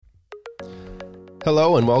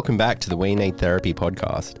Hello and welcome back to the We Need Therapy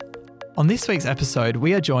podcast. On this week's episode,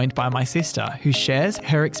 we are joined by my sister, who shares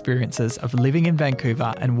her experiences of living in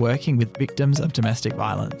Vancouver and working with victims of domestic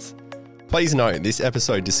violence. Please note, this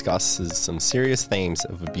episode discusses some serious themes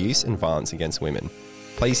of abuse and violence against women.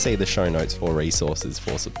 Please see the show notes for resources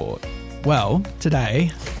for support. Well,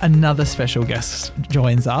 today, another special guest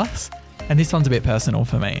joins us, and this one's a bit personal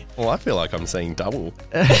for me. Well, I feel like I'm seeing double.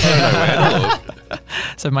 I don't know where to look.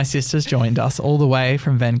 So my sister's joined us all the way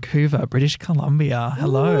from Vancouver, British Columbia.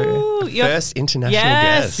 Hello. Ooh, you're- First international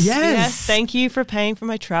guest. Yes. Thank you for paying for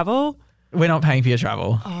my travel. We're not paying for your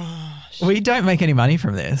travel. We don't make any money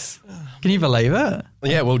from this. Can you believe it?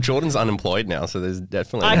 Yeah, well, Jordan's unemployed now, so there's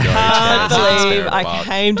definitely I no can't chance to believe spare a I buck.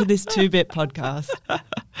 came to this 2-bit podcast.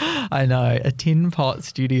 I know, a tin pot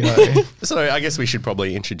studio. So I guess we should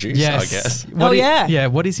probably introduce, Yes. I guess. What yeah. Yeah,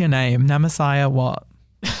 what is your name? Namasaya what?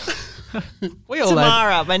 We all know.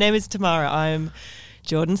 Tamara. My name is Tamara. I'm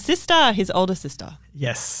Jordan's sister, his older sister.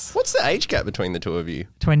 Yes. What's the age gap between the two of you?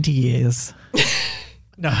 20 years.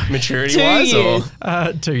 No, Maturity-wise? 2 years.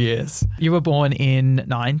 Or? 2 years. You were born in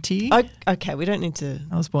 90. Okay, we don't need to.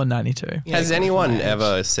 I was born 92. Yeah, Has go anyone for my age.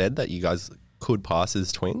 ever said that you guys could pass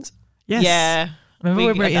as twins? Yes. Yeah. Remember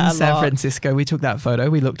when we were get in that a San lot. Francisco? We took that photo.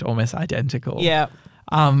 We looked almost identical. Yeah.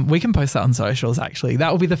 We can post that on socials, actually.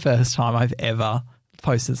 That will be the first time I've ever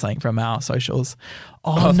posted something from our socials.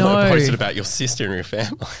 Oh, I no. posted about your sister and your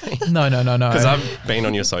family. No. Because I've been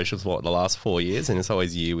on your socials for the last 4 years, and it's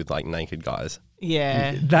always you with like naked guys.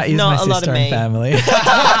 Yeah. That is Not my a lot sister of and me. family.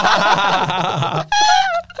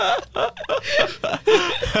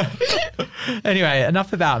 Anyway,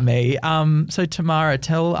 enough about me. So Tamara,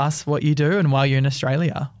 tell us what you do and why you're in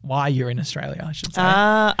Australia. Why you're in Australia, I should say.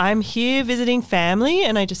 I'm here visiting family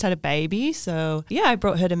and I just had a baby. So, yeah, I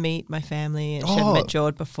brought her to meet my family and she hadn't met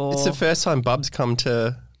Jord before. It's the first time Bub's come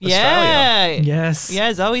to Australia. Yeah. Yes.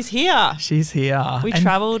 Yeah, Zoe's here. She's here. We And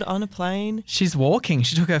travelled on a plane. she's walking.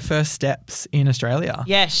 She took her first steps in Australia.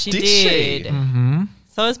 Yes, she Did did. she? Mm-hmm.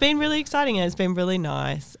 So it's been really exciting and it's been really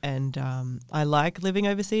nice. And I like living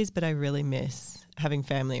overseas, but I really miss having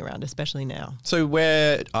family around, especially now. So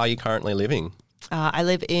where are you currently living? I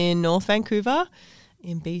live in North Vancouver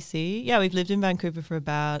in BC. Yeah, we've lived in Vancouver for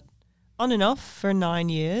about on and off for 9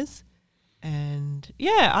 years. And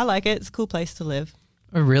yeah, I like it. It's a cool place to live.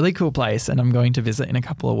 A really cool place, and I'm going to visit in a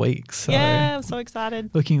couple of weeks. So Yeah, I'm so excited.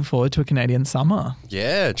 looking forward to a Canadian summer.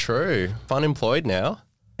 Yeah, true. Fun employed now.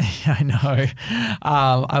 I know.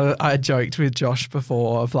 I joked with Josh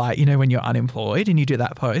before of like, you know, when you're unemployed and you do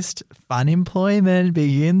that post, fun employment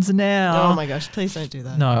begins now. Oh my gosh, please don't do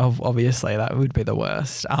that. No, obviously that would be the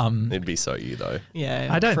worst. It'd be so you though. Yeah,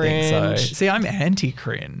 I don't think so. cringe. See, I'm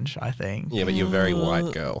anti-cringe, I think. Yeah, but you're a very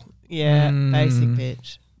white girl. Yeah, basic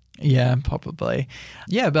bitch. Yeah, probably.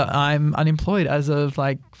 Yeah, but I'm unemployed as of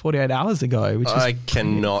like 48 hours ago, which I is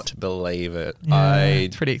cannot believe it. yeah, I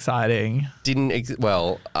it's pretty exciting. didn't,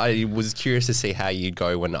 I was curious to see how you'd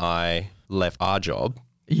go when I left our job.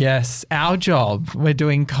 Yes, our job. We're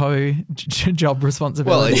doing job Well,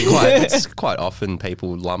 responsibility. it's quite often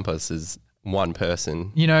people lump us as one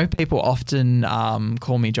person. You know, people often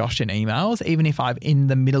call me Josh in emails. Even if I'm in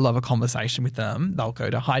the middle of a conversation with them, they'll go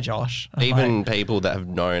to, hi, Josh. I'm Even like, people that have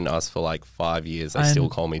known us for like 5 years, they And- still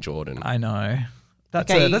call me Jordan. I know. That's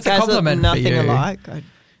Okay, a you that's a guys look compliment for nothing you. alike.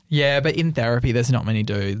 Yeah, but in therapy, there's not many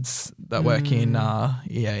dudes that work in, in the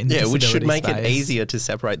Yeah, which should disability make it space. easier to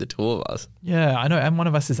separate the two of us. Yeah, I know. And one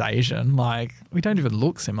of us is Asian. Like, we don't even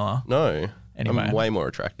look similar. No. Anyway. I'm way more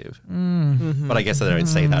attractive. But I guess I don't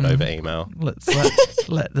say that over email. Let's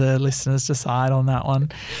let the listeners decide on that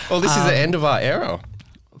one. Well, this is the end of our era.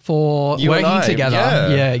 For You and working I, together.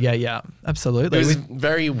 yeah. Yeah. Absolutely. It was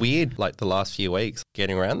very weird, like the last few weeks,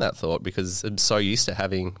 getting around that thought because I'm so used to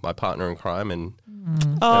having my partner in crime and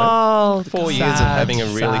Oh, 4 years of Sad, having a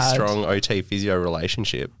really sad. strong OT physio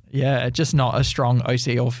relationship. Yeah, just not a strong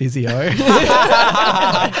OT or physio. We've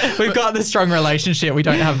got the strong relationship. We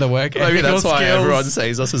don't have the work Maybe ethical that's why skills. everyone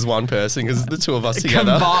sees us as one person because the two of us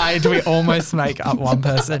together. Combined, we almost make up one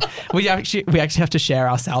person. We actually have to share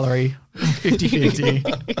our salary 50-50.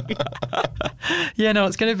 Yeah, no,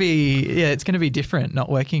 it's going to be different not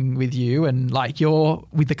working with you and like you're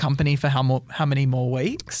with the company for how many more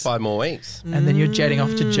weeks? 5 more weeks. And then you're jetting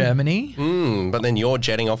off to Germany. But then you're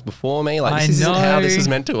jetting off before me. Like, I this isn't how this know. is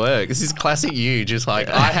meant to work. This is classic you. Just like,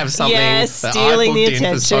 I have something Yeah, that I stealing booked the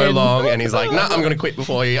in for so attention. long. And he's like, nah, I'm going to quit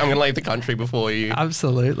before you. I'm going to leave the country before you.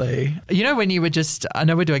 Absolutely. You know, when you were I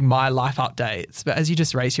know we're doing my life updates, but as you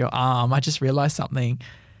just raised your arm, I just realized something.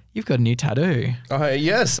 You've got a new tattoo. Oh,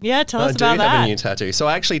 yes. Yeah, tell us I do about have that. a new tattoo. So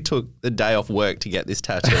I actually took the day off work to get this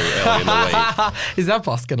tattoo early in the Is that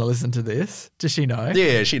boss going to listen to this? Does she know? week.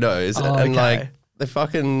 Yeah, she knows. Oh, and okay. like the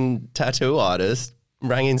fucking tattoo artist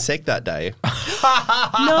rang in sick that day.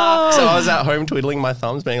 No. So I was at home twiddling my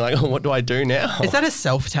thumbs being like, oh, what do I do now? Is that a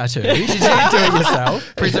self-tattoo? Did you do it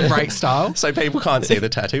yourself? Prison Break style? So people can't see the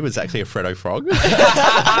tattoo, but it's actually a Freddo frog.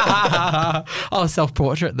 Oh,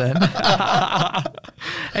 self-portrait then.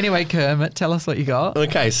 Anyway, Kermit, tell us what you got.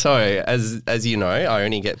 Okay, so as you know, I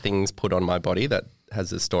only get things put on my body that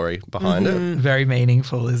has a story behind it. Very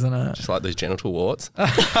meaningful, isn't it? Just like those genital warts.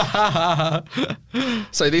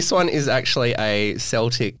 So this one is actually a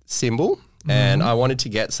Celtic symbol. And I wanted to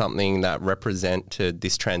get something that represented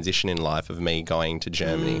this transition in life of me going to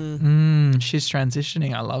Germany. She's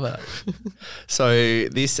transitioning. I love it. So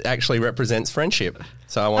this actually represents friendship.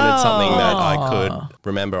 So I wanted something that I could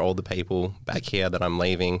remember all the people back here that I'm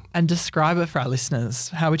leaving. And describe it for our listeners.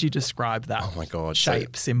 How would you describe that Oh my God.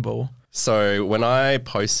 shape, symbol? So when I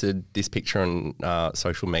posted this picture on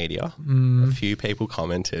social media, a few people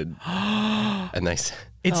commented and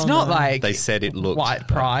It's not like they said it looked white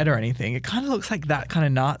pride or anything. It kind of looks like that kind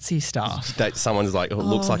of Nazi stuff. that someone's like, oh, it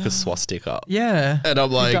looks like a swastika. Yeah. And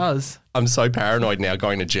I'm like, it does. I'm so paranoid now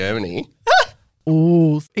going to Germany.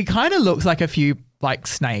 Ooh. It kind of looks like a few like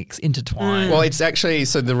snakes intertwined. Well, it's actually,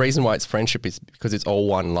 so the reason why it's friendship is because it's all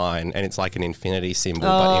one line and it's like an infinity symbol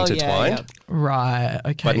but intertwined. Yeah. Right.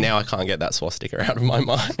 Okay. But now I can't get that swastika out of my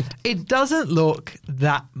mind. it doesn't look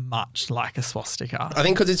that much like a swastika. I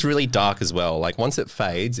think because it's really dark as well. Like once it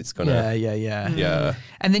fades, it's going to. Yeah.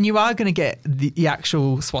 And then you are going to get the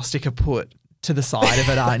actual swastika put to the side of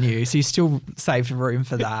it, aren't you? So you still saved room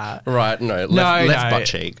for that. Right, no, left butt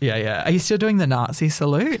cheek. Yeah. Are you still doing the Nazi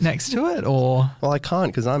salute next to it or? Well, I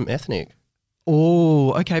can't because I'm ethnic.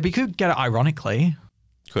 Oh, okay. But you could get it ironically.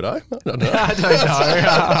 Could I? I don't know.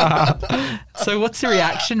 I don't know. So what's the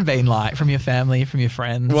reaction been like from your family, from your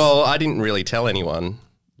friends? Well, I didn't really tell anyone.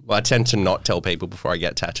 Well, I tend to not tell people before I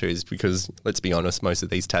get tattoos because, let's be honest, most of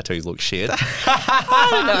these tattoos look shit. I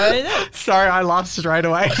don't know. Sorry, I laughed straight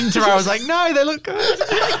away. Until I was like, no, they look good.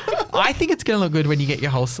 I think it's going to look good when you get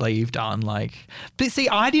your whole sleeve done. But see,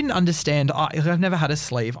 I didn't understand. I've never had a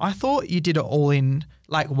sleeve. I thought you did it all in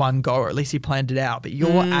like one go, or at least you planned it out. But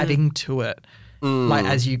you're adding to it like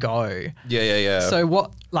as you go. Yeah. So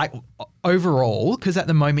what, like overall, because at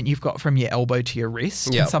the moment you've got from your elbow to your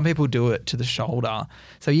wrist, Yep. and some people do it to the shoulder.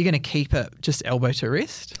 So you're going to keep it just elbow to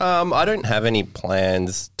wrist? I don't have any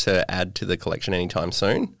plans to add to the collection anytime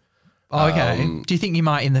soon. Oh, okay. Do you think you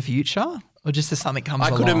might in the future? Or just as something comes I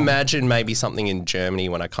along? could imagine maybe something in Germany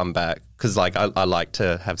when I come back because like I like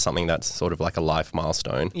to have something that's sort of like a life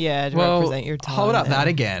milestone. Yeah, to Well, represent your time. hold up there. that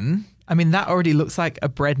again. I mean, that already looks like a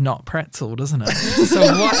bread not pretzel, doesn't it? So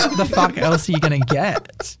what the fuck else are you going to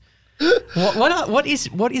get? What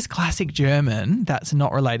is classic German that's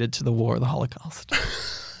not related to the war or the Holocaust?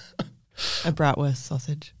 A bratwurst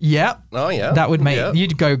sausage. Yep. Oh yeah, That would make Yeah.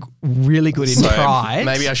 you'd go really good in So pride.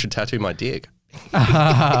 maybe I should tattoo my dick.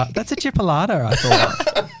 That's a chipolata, I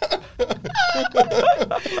thought.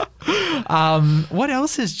 What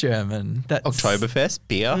else is German? That's Oktoberfest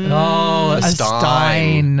beer. Oh, a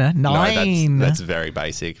Stein. No, Nine. that's very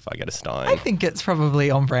basic. If I get a Stein, I think it's probably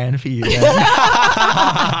on brand for you then.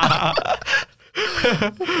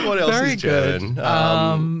 what else Very is German?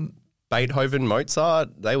 good. Beethoven,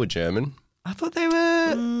 Mozart, they were German. I thought they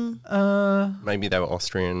were Maybe they were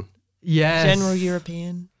Austrian. yes. General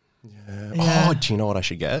European. Yeah. Oh, do you know what I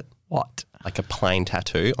should get? What? Like a plain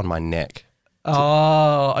tattoo on my neck.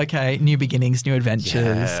 Oh, okay. New beginnings, new adventures,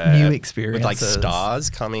 Yeah. new With experiences. like stars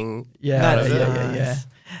coming Yeah, out of it. yeah.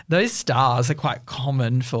 Those stars are quite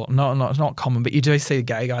common for not common, but you do see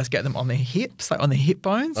gay guys get them on their hips, like on their hip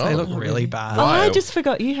bones. They look really bad. Oh, I Right. just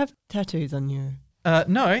forgot you have tattoos on your.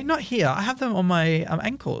 No, not here. I have them on my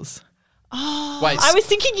ankles. Oh, Wait, I was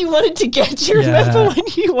thinking you wanted to get. Do you Yeah. remember when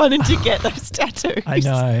you wanted to get those tattoos? I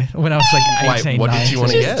know. When I was like 18, Wait, what did you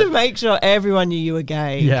want to 19. Just get? to make sure everyone knew you were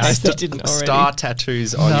gay. Yeah. In case they didn't already. Star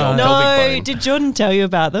tattoos on No. your No, pelvic bone. did Jordan tell you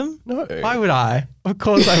about them? No. Why would I? Of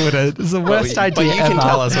course I wouldn't. It's the worst idea But you can ever.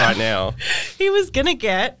 tell us right now. He was gonna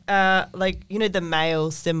get the male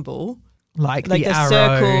symbol, like like the the arrow.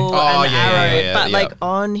 circle Oh, and yeah, arrow, yeah, but yeah. like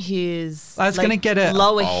on his I was gonna get it-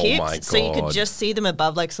 lower Oh my hips, so you could God. just see them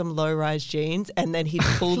above like some low-rise jeans, and then he'd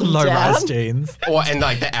pull them Low down. rise jeans. And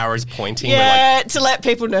like the arrows pointing. Yeah, to let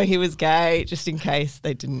people know he was gay, just in case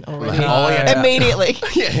they didn't already. Like, all he had- Immediately.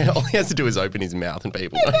 Yeah, all he has to do is open his mouth and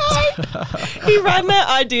people know. He ran that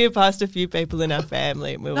idea past a few people in our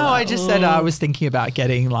family. And we were No, like, I just said I "Oh." was thinking about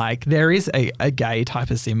getting like there is a gay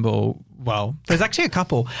type of symbol well, there's actually a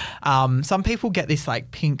couple. Some people get this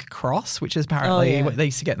like pink cross, which is apparently what they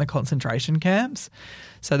used to get in the concentration camps.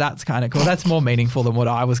 So that's kind of cool. That's more meaningful than what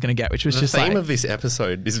I was going to get, which was The just theme like, of this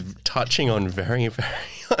episode is touching on very,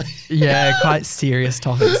 very quite serious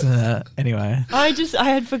topics. Anyway. I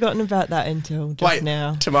had forgotten about that until just Wait,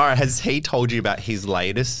 now. Tamara, has he told you about his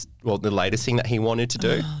latest, the latest thing that he wanted to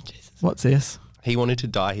do? Oh, Jesus. What's this? He wanted to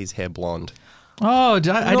dye his hair blonde. Oh, I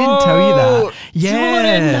didn't tell you that.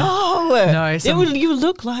 Yeah. Jordan, No, you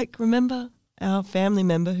look like, remember our family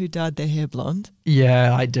member who dyed their hair blonde?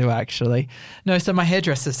 Yeah, I do actually. No, so my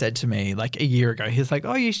hairdresser said to me like a year ago, he's like,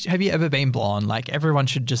 oh, have you ever been blonde? Like everyone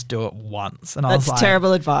should just do it once. And I was That's like,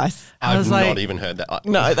 terrible advice. I've like- not even heard that.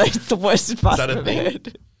 No, that's the worst advice that a I've ever thing?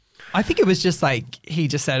 heard. I think it was just like he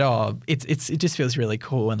just said, "Oh, it just feels really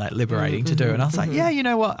cool and like liberating to do." And I was like, "Yeah, you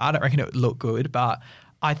know what? I don't reckon it would look good, but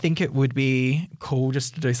I think it would be cool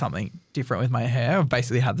just to do something different with my hair." I've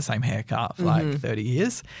basically had the same haircut for like 30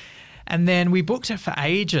 years. And then we booked it for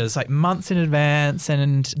ages, like months in advance.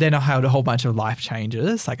 And then I had a whole bunch of life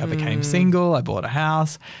changes. Like I became single, I bought a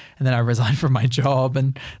house, and then I resigned from my job.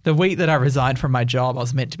 And the week that I resigned from my job, I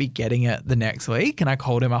was meant to be getting it the next week. And I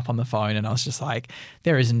called him up on the phone and I was just like,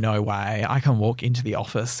 there is no way I can walk into the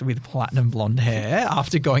office with platinum blonde hair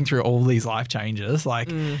after going through all these life changes. Like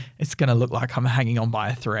it's going to look like I'm hanging on by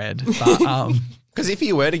a thread. But Because if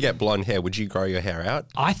you were to get blonde hair, would you grow your hair out?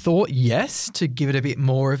 I thought yes, to give it a bit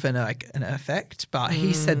more of an effect, but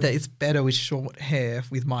he said that it's better with short hair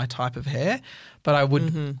with my type of hair, but I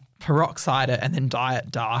would peroxide it and then dye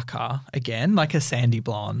it darker again, like a sandy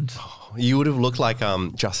blonde. You would have looked like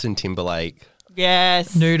Justin Timberlake.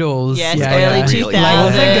 Yes. Noodles. Yes, yeah, early yeah. 2000s, I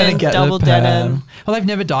wasn't gonna get double the perm. denim. Well, I've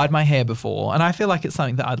never dyed my hair before, and I feel like it's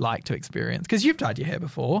something that I'd like to experience because you've dyed your hair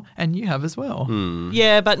before, and you have as well.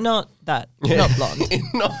 Yeah, but not that. Not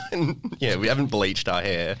blonde. Yeah, we haven't bleached our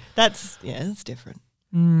hair. That's different.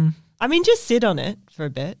 I mean, just sit on it for a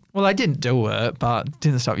bit. Well, I didn't do it, but it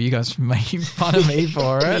didn't stop you guys from making fun of me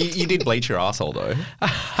for it. You did bleach your asshole though.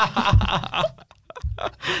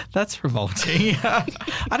 That's revolting. I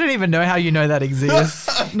don't even know how you know that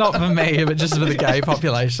exists. Not for me, but just for the gay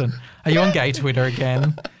population. Are you on gay Twitter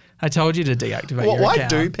again? I told you to deactivate your Why account.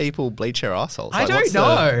 do people bleach their assholes? I don't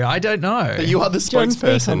know. I don't know. But you are the John,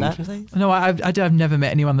 speak on that, spokesperson. please. No, I've never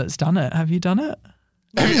met anyone that's done it. Have you done it?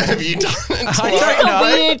 Have you done it? I It's don't a know.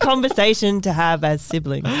 weird conversation to have as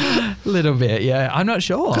siblings. A little bit, yeah. I'm not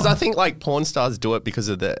sure. Because I think like porn stars do it because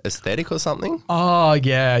of the aesthetic or something. Oh,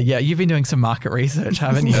 yeah. You've been doing some market research,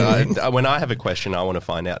 haven't you? When I have a question, I want to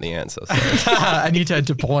find out the answer. So. And you turn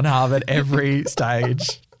to Pornhub at every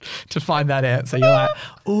stage to find that answer. You're like,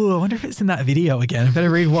 oh, I wonder if it's in that video again. I better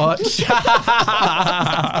rewatch.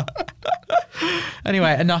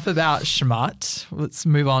 Anyway, enough about schmut. Let's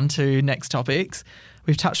move on to next topics.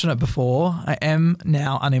 We've touched on it before. I am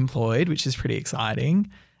now unemployed, which is pretty exciting.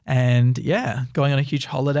 And yeah, going on a huge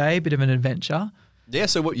holiday, bit of an adventure. Yeah,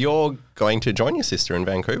 so what, you're going to join your sister in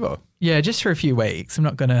Vancouver? Yeah, just for a few weeks. I'm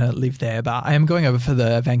not going to live there, but I am going over for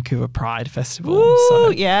the Vancouver Pride Festival. Ooh, So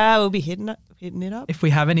yeah, we'll be hitting it up. if we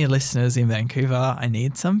have any listeners in Vancouver, I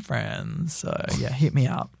need some friends. So yeah, hit me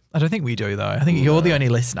up. I don't think we do though. I think you're the only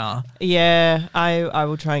listener. Yeah, I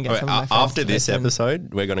will try and get some of my friends After to this listen.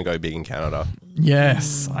 episode, we're going to go big in Canada.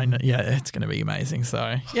 Yes, I know. Yeah, it's going to be amazing.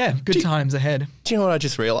 So yeah, good times ahead. Do you know what I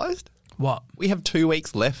just realised? What? We have 2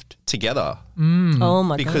 weeks left together Oh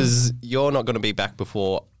my god. because you're not going to be back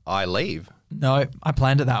before I leave. No, I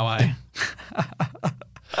planned it that way.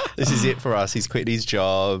 This is it for us. He's quit his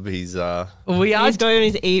job. He's We are. He's going on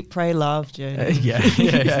his eat, pray, love journey. Yeah.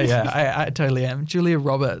 I totally am. Julia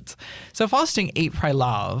Roberts. So if I was doing Eat, Pray,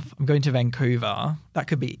 Love, I'm going to Vancouver. That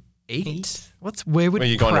could be eat. Where would well,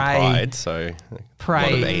 you're going to pray? Pride, so a lot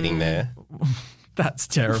Pray. of eating there. That's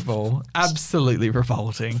terrible. Absolutely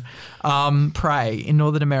revolting. Pray in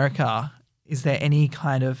Northern America. Is there any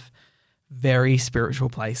kind of very spiritual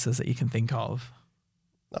places that you can think of?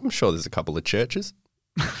 I'm sure there's a couple of churches.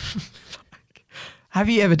 Have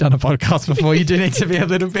you ever done a podcast before? You do need to be a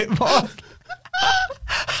little bit more.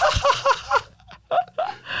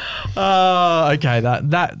 Oh, okay. That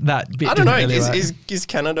bit. I don't know. didn't really work. Is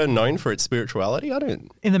Canada known for its spirituality? I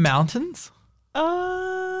don't. In the mountains?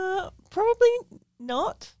 Probably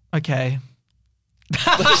not. Okay.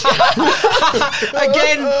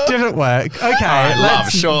 Again, didn't work. Okay, Love,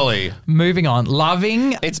 let's surely. moving on.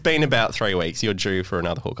 Loving. It's been about 3 weeks. You're due for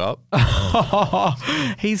another hookup.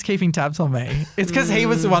 He's keeping tabs on me. It's because he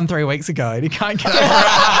was the one 3 weeks ago and he can't get over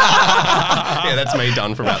Yeah, that's me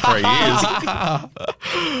done for about 3 years.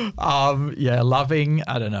 Yeah, loving.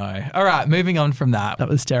 I don't know. All right, moving on from that. That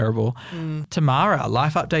was terrible. Tamara,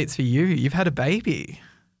 life updates for you. You've had a baby.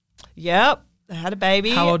 Yep. I had a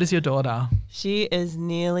baby. How old is your daughter? She is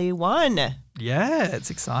nearly 1. Yeah, it's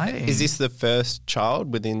exciting. Is this the first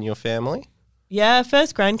child within your family? Yeah,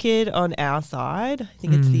 first grandkid on our side. I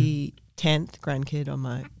think it's the 10th grandkid on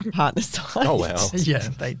my partner's side. Oh, wow. Yeah,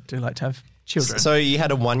 they do like to have children. So you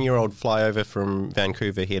had a 1-year-old fly over from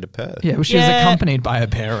Vancouver here to Perth? Yeah, well, she was Yeah. accompanied by her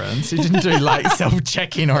parents. She didn't do like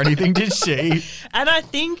self-check-in or anything, did she? And I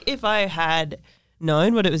think if I had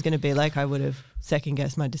known what it was going to be like, I would have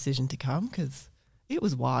second-guessed my decision to come because it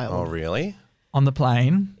was wild. Oh, really? On the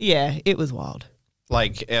plane. Yeah, it was wild.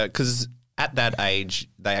 Like, because at that age,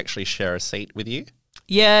 they actually share a seat with you?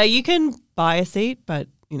 Yeah, you can buy a seat, but,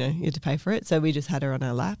 you know, you have to pay for it. So we just had her on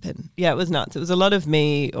our lap and, yeah, it was nuts. It was a lot of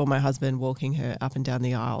me or my husband walking her up and down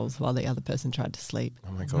the aisles while the other person tried to sleep.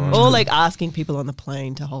 Oh, my God. Or, like, asking people on the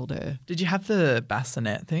plane to hold her. Did you have the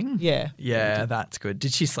bassinet thing? Yeah. Yeah, that's good.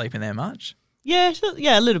 Did she sleep in there much? Yeah,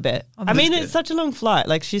 a little bit. Oh, I mean, that's it's good. such a long flight.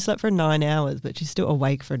 Like, she slept for 9 hours, but she's still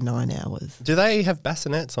awake for 9 hours. Do they have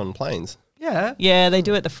bassinets on planes? Yeah. Yeah, they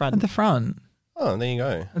do at the front. At the front. Oh, there you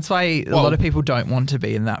go. That's why a Well- lot of people don't want to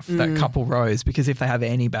be in that couple rows because if they have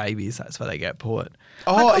any babies, that's where they get put.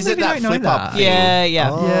 Oh, can't is it believe you that don't know flip up that. thing? Yeah, yeah.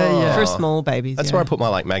 Oh. Yeah. For small babies. That's yeah. where I put my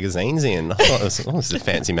like magazines in. I thought this is a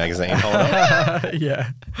fancy magazine holder. Yeah.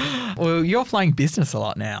 Well, you're flying business a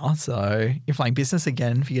lot now, so you're flying business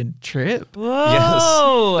again for your trip. Whoa.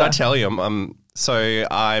 Yes. Did I tell you? So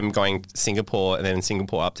I'm going to Singapore and then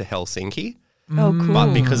Singapore up to Helsinki. Oh, cool.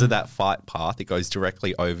 But because of that flight path, it goes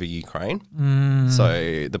directly over Ukraine.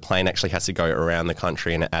 So the plane actually has to go around the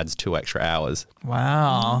country and it adds 2 extra hours,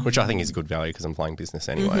 Wow. which I think is good value because I'm flying business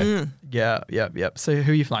anyway. Yep. So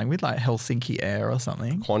who are you flying with? Like Helsinki Air or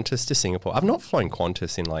something? Qantas to Singapore. I've not flown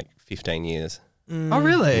Qantas in like 15 years. Oh,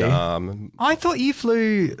 really? Um, I thought you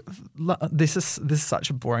flew. This is such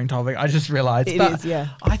a boring topic. I just realised. It but is, yeah.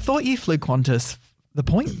 I thought you flew Qantas, the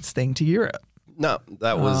points thing, to Europe. no,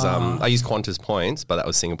 that was, I used Qantas points, but that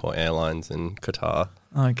was Singapore Airlines and Qatar.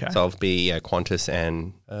 Okay. So I'll be Qantas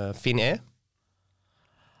and Finnair.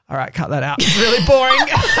 All right, cut that out. It's really boring.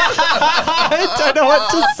 I don't know what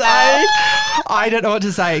to say. I don't know what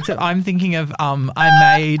to say, except I'm thinking of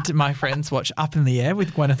I made my friends watch Up in the Air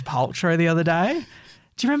with Gwyneth Paltrow the other day.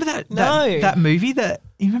 Do you remember that No. that movie that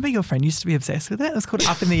you remember your friend used to be obsessed with it? It was called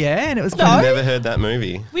Up in the Air and it was I've never heard that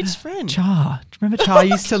movie. Which friend? Char. Do you remember Char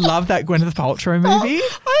used to love that Gwyneth Paltrow movie?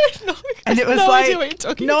 I don't know. And it was no like, idea what you're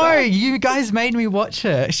talking no, about. you guys made me watch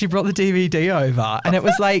it. She brought the DVD over, and it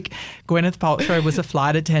was like Gwyneth Paltrow was a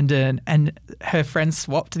flight attendant, and her friend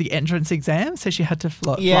swapped the entrance exam, so she had to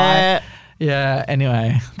fly. Yeah. Yeah.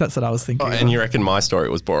 Anyway, that's what I was thinking. Oh, and you reckon my story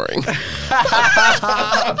was boring?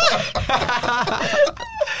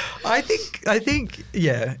 I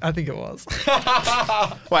think it was.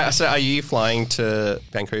 Wait, so are you flying to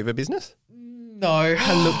Vancouver business? No,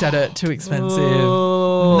 I looked at it, too expensive.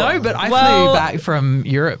 Oh. No, but I Well- flew back from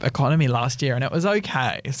Europe economy last year and it was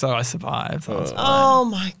okay. So I survived. So I was fine. Oh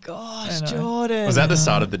my gosh, Jordan. Was that the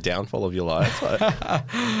start of the downfall of your life? Like,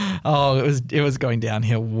 Oh, it was going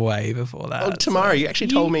downhill way before that. well, tomorrow, you actually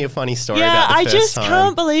told me a funny story Yeah, about the I first just time.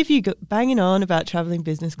 can't believe you banging on about traveling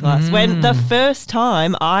business class when the first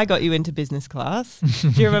time I got you into business class. Do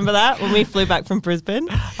you remember that when we flew back from Brisbane?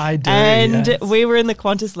 I do. And yes. we were in the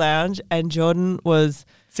Qantas lounge and Jordan was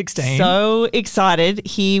 16. so excited.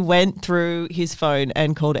 He went through his phone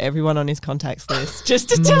and called everyone on his contacts list just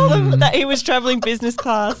to tell them that he was traveling business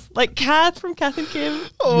class. Like Kath from Kath and Kim.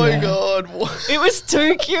 Oh Yeah. my God. What? It was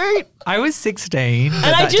too cute. I was 16. And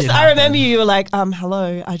I remember you were like,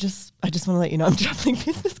 hello, I just want to let you know I'm traveling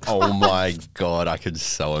business class. Oh my God. I could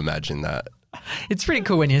so imagine that. It's pretty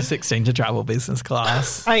cool when you're 16 to travel business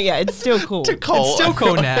class. Oh, yeah, it's still cool. To call It's still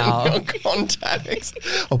cool now. your contacts.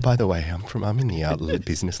 Oh, by the way, I'm in the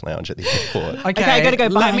business lounge at the airport. Okay, I gotta go,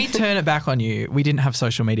 Let bye. me turn it back on you. We didn't have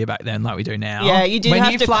social media back then like we do now. Yeah, you do When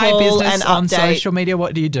have you to fly call business and on update. social media,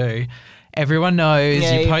 what do? Everyone knows.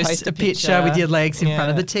 Yeah, you you post post a a picture with picture. your legs in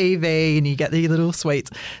front of Yeah. the TV and you get the little sweets.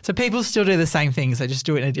 So people still do the same things. They just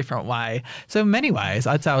do it in a different way. So in many ways,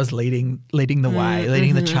 I'd say I was leading the way,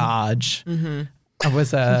 leading the charge. I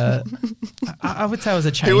was I would say I was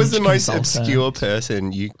a change Who was the most consultant. obscure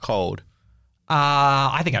person you called?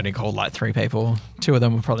 I think I only called like 3 people. 2 of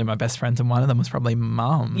them were probably my best friends and one of them was probably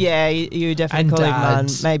mum. Yeah, you were definitely And calling mum.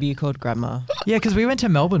 Dad. Maybe you called grandma. Yeah, because we went to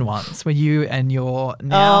Melbourne once where you and your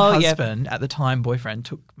now Oh, yeah. husband, at the time boyfriend,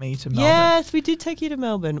 took me to Melbourne. Yes, we did take you to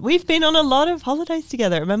Melbourne. We've been on a lot of holidays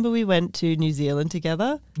together. Remember we went to New Zealand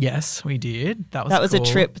together? Yes, we did. That was A cool.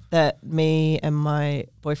 trip that me and my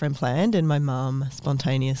boyfriend planned and my mum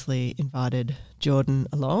spontaneously invited Jordan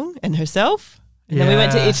along and herself. And then we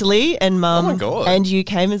went to Yeah. Italy, and Mum Oh my God. and you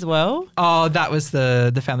came as well. Oh, that was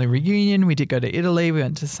the family reunion. We did go to Italy. We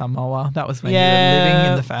went to Samoa. That was when you were Yeah.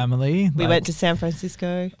 living in the family. We went to San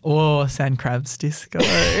Francisco. San Crabs Disco.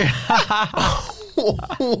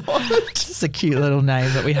 What? It's a cute little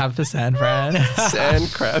name that we have for San Fran.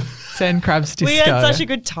 Sand crab. San Crabs Disco. We had such a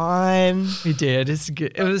good time. We did. It's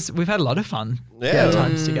good. We've had a lot of fun. Yeah.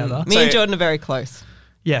 Times together. Me So- and Jordan are very close.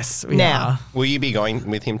 Yes, we Now. are. Will you be going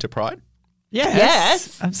with him to Pride? Yes,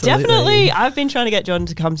 Yes, absolutely. definitely. I've been trying to get Jordan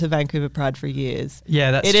to come to Vancouver Pride for years.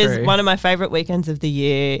 Yeah, that's It true. is one of my favourite weekends of the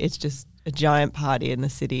year. It's just a giant party in the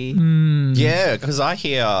city. Mm. Yeah, because I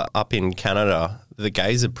hear up in Canada, the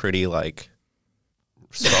gays are pretty like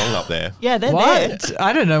strong up there. Yeah, they're there. What?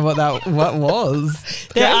 I don't know what was.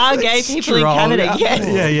 There Gays are gay people in strong. Canada,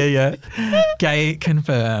 yes. Yeah. Gay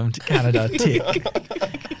confirmed. Canada, tick.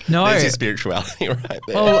 No. There's your spirituality right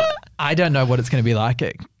there. Well, I don't know what it's going to be like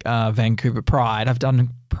at Vancouver Pride. I've done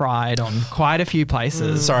Pride on quite a few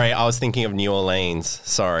places. Sorry, I was thinking of New Orleans.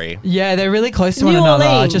 Sorry. Yeah, they're really close to New one another.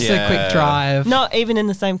 Orleans. Just a Yeah. quick drive. Not even in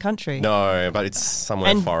the same country. No, but it's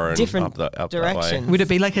somewhere And foreign. different up that directions. way. Would it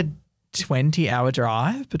be like a 20-hour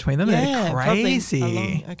drive between them? Yeah, They're probably crazy.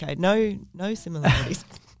 along- okay, no similarities.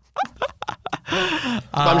 But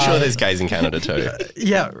I'm sure there's gays in Canada too.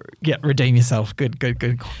 Yeah, redeem yourself. Good.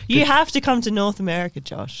 You have to come to North America,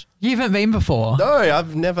 Josh. You haven't been before. No,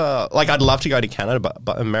 I've never. Like, I'd love to go to Canada,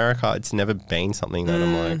 but America, it's never been something that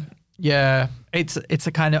I'm like. Yeah, it's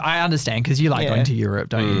a kind of, I understand because you like Yeah. going to Europe,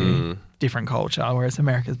 don't you? Different culture, whereas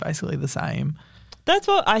America's basically the same. That's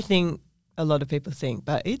what I think a lot of people think,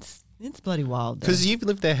 but it's bloody wild. there. Because you've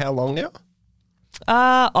lived there how long now?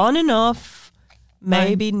 On and off,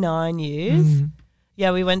 maybe 9 years. Mm.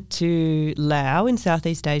 Yeah, we went to Laos in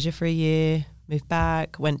Southeast Asia for a year, moved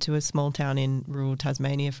back, went to a small town in rural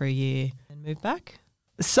Tasmania for a year, and moved back.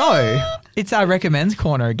 So it's our recommends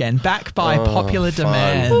corner again, back by popular Fun.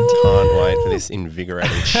 demand. Can't wait for this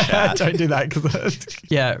invigorating chat. Don't do that because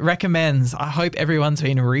yeah, recommends. I hope everyone's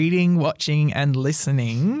been reading, watching, and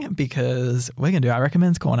listening because we're gonna do our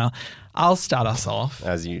recommends corner. I'll start us off.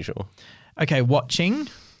 As usual. Okay, watching.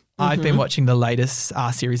 I've been watching the latest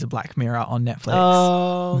series of Black Mirror on Netflix.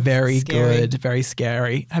 Oh, very scary. good, very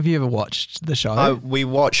scary. Have you ever watched the show? We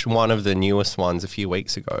watched one of the newest ones a few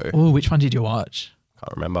weeks ago. Oh, which one did you watch?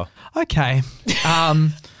 Can't remember. Okay.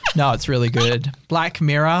 No, it's really good. Black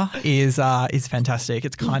Mirror is fantastic.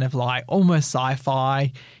 It's kind of like almost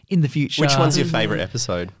sci-fi in the future. Which one's your favourite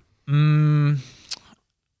episode?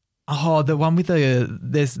 Oh, the one with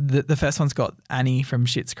the first one's got Annie from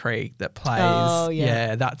Schitt's Creek that plays. Oh,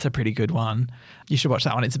 yeah. That's a pretty good one. You should watch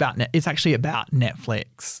that one. It's actually about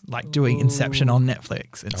Netflix, like doing Inception on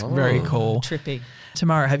Netflix. It's very cool. Trippy.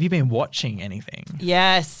 Tamara, have you been watching anything?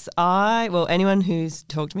 Yes, anyone who's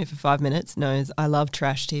talked to me for 5 minutes knows I love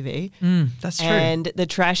trash TV. That's true. And the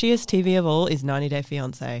trashiest TV of all is 90 Day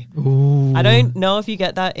Fiancé. Ooh. I don't know if you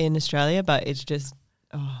get that in Australia, but it's just,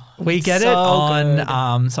 We get so it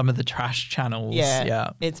on good. some of the trash channels.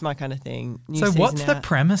 yeah, it's my kind of thing. New So what's season the out.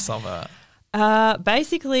 premise of it?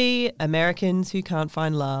 Basically, Americans who can't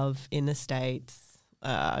find love in the States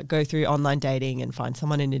go through online dating and find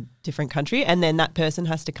someone in a different country, and then that person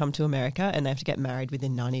has to come to America and they have to get married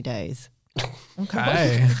within 90 days.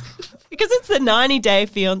 Okay. Because it's the 90-day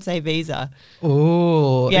fiancé visa.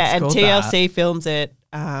 Ooh. Yeah, it's and called TLC films it.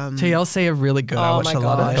 TLC are really good. I Oh watch my a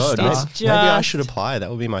lot of gosh, their it's stuff. Maybe I just- should apply. That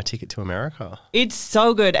would be my ticket to America. It's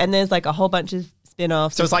so good, and there's like a whole bunch of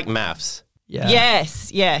spin-offs. So it's like maths. Yeah.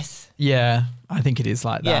 Yes. Yeah, I think it is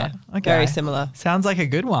like Yeah, that. Okay. very similar. Sounds like a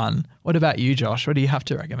good one. What about you, Josh? What do you have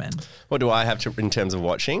to recommend? What do I have to in terms of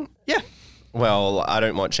watching? Yeah. Well, I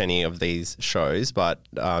don't watch any of these shows, but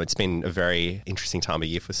it's been a very interesting time of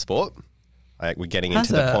year for sport. Like we're getting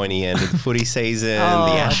into the pointy end of the footy season. The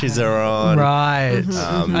Ashes are on. Right.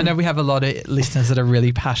 I know we have a lot of listeners that are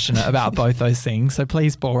really passionate about both those things, so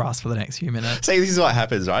please bore us for the next few minutes. See, this is what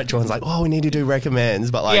happens, right? John's like, "Oh, we need to do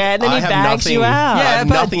recommends," but like, Yeah, and then I he have bags nothing. you out. I Yeah, have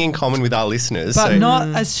but- nothing in common with our listeners. But so not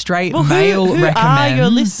a straight Well, male who recommends. are your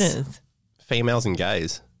listeners? females and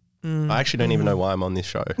gays. I actually don't even know why I'm on this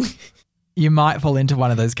show. You might fall into one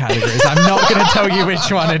of those categories. I'm not going to tell you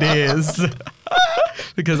which one it is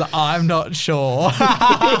because I'm not sure.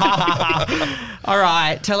 All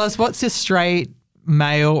right. Tell us, what's your straight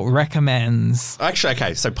male recommends? Actually,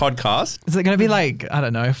 okay, so podcast. Is it going to be like, I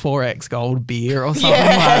don't know, 4X gold beer or something?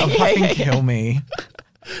 Yeah, Like, fucking kill me.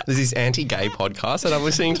 There's this anti-gay podcast that I'm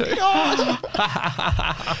listening to.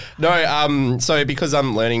 No, so because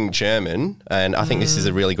I'm learning German, and I think this is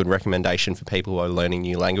a really good recommendation for people who are learning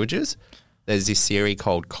new languages. there's this series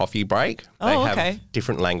called Coffee Break. They have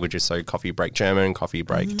different languages, so Coffee Break German, Coffee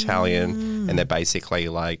Break Italian, and they basically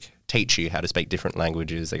like teach you how to speak different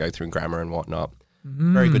languages. They go through grammar and whatnot.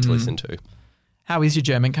 Very good to listen to. How is your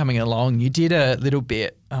German coming along? You did a little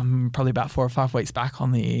bit, probably about 4 or 5 weeks back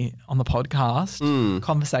on the podcast.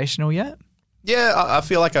 Conversational yet? Yeah, I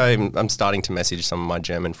feel like I'm starting to message some of my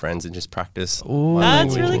German friends and just practice. Ooh,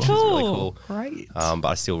 that's really cool. Great. But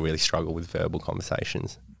I still really struggle with verbal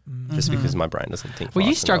conversations just because my brain doesn't think Well,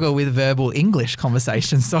 you struggle enough. with verbal English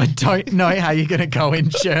conversations, so I don't know how you're going to go in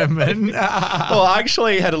German. Well, I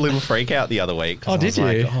actually had a little freak out the other week. Oh, did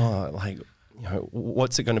you?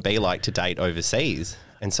 What's it going to be like to date overseas?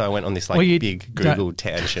 And so I went on this big Google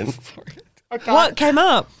tangent. What came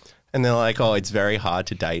up? And they're like, oh, it's very hard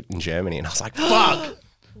to date in Germany. And I was like, fuck.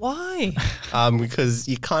 Why? Because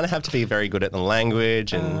you kind of have to be very good at the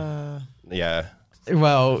language and yeah.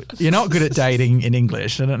 Well, you're not good at dating in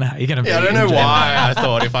English. I don't know how you're going to be. Yeah, I don't know why I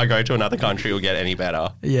thought if I go to another country, it'll get any better.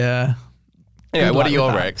 Yeah. Anyway, what are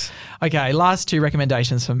your recs? Okay, last 2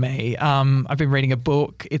 recommendations for me. I've been reading a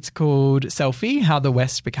book. It's called Selfie, How the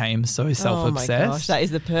West Became So Self-Obsessed. Oh my gosh, that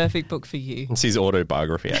is the perfect book for you. It's his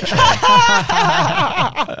autobiography, actually.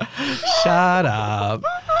 Shut up.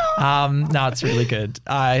 No, it's really good.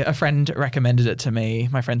 A friend recommended it to me,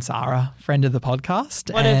 my friend Sarah, friend of the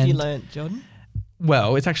podcast. What have you learnt, Jordan?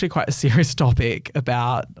 Well, it's actually quite a serious topic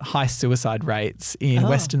about high suicide rates in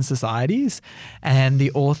Western societies. And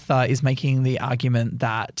the author is making the argument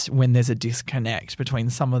that when there's a disconnect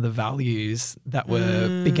between some of the values that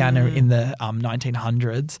began in the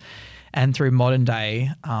 1900s and through modern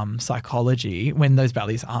day psychology, when those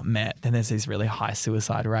values aren't met, then there's these really high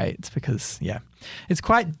suicide rates because, it's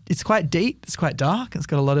quite deep, it's quite dark, it's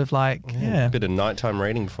got a lot of a bit of nighttime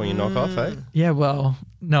reading before you knock off, eh? Yeah, well,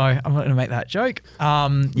 no, I'm not going to make that joke.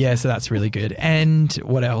 So that's really good. And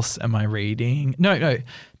what else am I reading? No,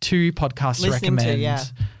 2 podcasts to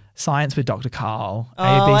recommend. Science with Dr. Carl.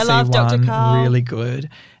 ABC I love Dr. Carl. Really good.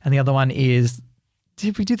 And the other one is,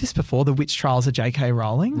 did we do this before? The Witch Trials of J.K.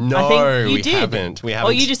 Rowling? No, I think we haven't. We haven't.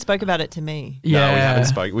 Oh, you just spoke about it to me. Yeah. No, we haven't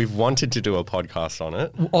spoken. We've wanted to do a podcast on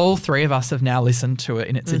it. All 3 of us have now listened to it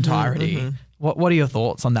in its entirety. What are your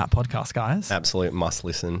thoughts on that podcast, guys? Absolute must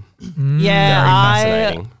listen. Yeah,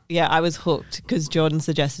 Very fascinating. I was hooked because Jordan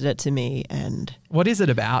suggested it to me. And what is it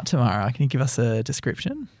about, Tamara? Can you give us a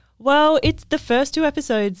description? Well, it's the first 2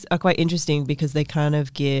 episodes are quite interesting because they kind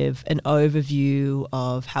of give an overview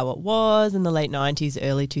of how it was in the late 90s,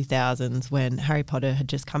 early 2000s when Harry Potter had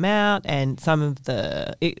just come out, and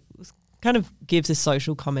it kind of gives a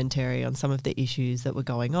social commentary on some of the issues that were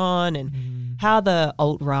going on and how the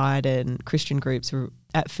alt-right and Christian groups were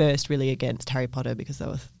at first really against Harry Potter because they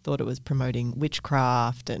thought it was promoting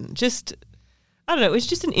witchcraft and just, I don't know, it was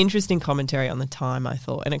just an interesting commentary on the time, I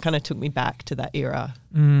thought, and it kind of took me back to that era.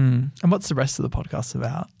 And what's the rest of the podcast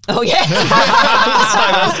about? Oh, yeah.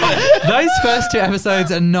 Those first 2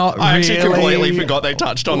 episodes are not I actually completely forgot they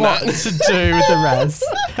touched on that. What to do with the rest?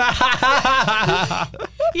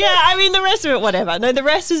 Yeah, I mean, the rest of it, whatever. No, the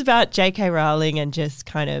rest is about J.K. Rowling and just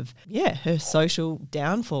kind of, her social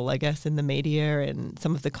downfall, I guess, in the media and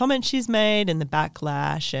some of the comments she's made and the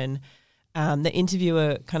backlash. And the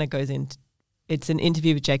interviewer kind of goes into, it's an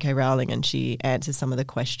interview with J.K. Rowling and she answers some of the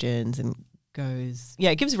questions and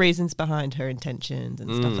it gives reasons behind her intentions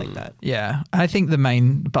and stuff like that. Yeah, I think the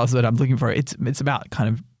main buzzword I'm looking for, it's about kind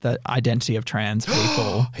of the identity of trans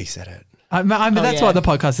people. He said it. That's what the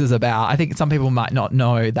podcast is about. I think some people might not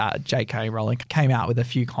know that J.K. Rowling came out with a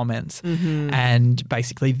few comments and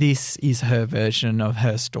basically this is her version of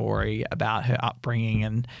her story about her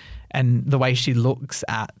upbringing and the way she looks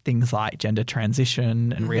at things like gender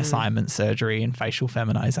transition and reassignment surgery and facial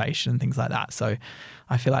feminization, things like that. So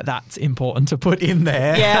I feel like that's important to put in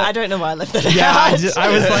there. Yeah, I don't know why I left that out. I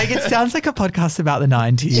was like, it sounds like a podcast about the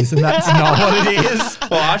 90s and that's not what it is.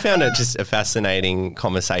 Well, I found it just a fascinating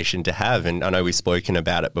conversation to have, and I know we've spoken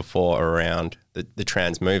about it before around the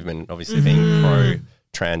trans movement, obviously being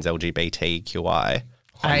pro-trans LGBTQI.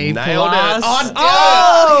 A+. Nailed it.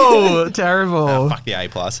 Oh, terrible. Oh, fuck the A+.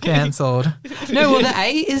 Cancelled. No, well, the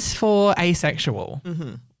A is for asexual.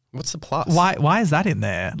 What's the plus? Why is that in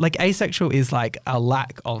there? Like asexual is like a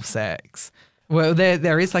lack of sex. Well,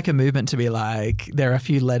 there is like a movement to be like, there are a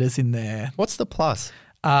few letters in there. What's the plus?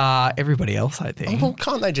 Everybody else, I think. Well,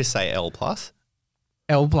 can't they just say L+?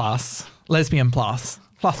 L+, lesbian plus.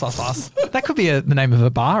 Plus. That could be the name of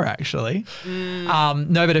a bar, actually.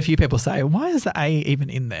 No, but a few people say, why is the A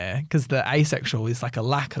even in there? Because the asexual is like a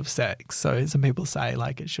lack of sex. So some people say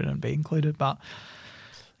like it shouldn't be included, but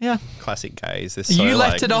yeah. Classic gays. You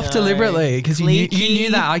left it off deliberately because you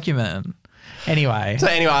knew that argument. Anyway.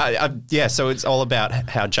 So it's all about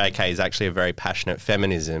how JK is actually a very passionate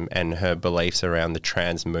feminism, and her beliefs around the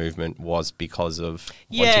trans movement was because of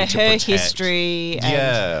wanting to her protect. history.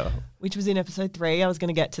 And which was in episode 3. I was going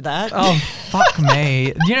to get to that. Oh, fuck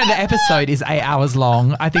me. You know, the episode is 8 hours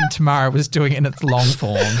long. I think Tamara was doing it in its long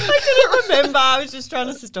form. I couldn't remember. I was just trying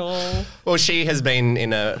to stall. Well, she has been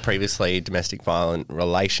in a previously domestic violent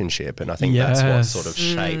relationship, and I think that's what sort of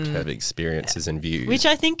shaped her experiences and views. Which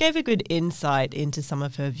I think gave a good insight into some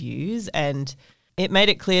of her views, and it made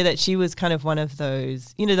it clear that she was kind of one of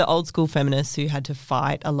those, you know, the old school feminists who had to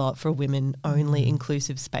fight a lot for women-only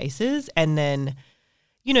inclusive spaces, and then,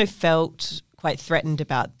 you know, felt quite threatened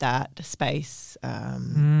about that space,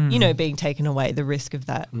 you know, being taken away, the risk of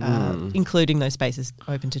that, including those spaces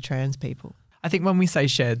open to trans people. I think when we say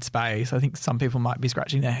shared space, I think some people might be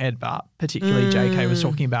scratching their head, but particularly JK was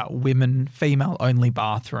talking about female-only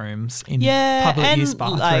bathrooms in public use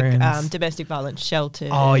bathrooms. Like domestic violence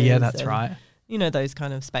shelters. Oh, yeah, that's right. You know, those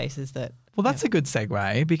kind of spaces that... Well, that's a good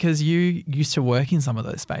segue because you used to work in some of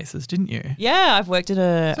those spaces, didn't you? Yeah, I've worked at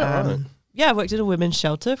I worked at a women's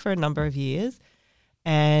shelter for a number of years.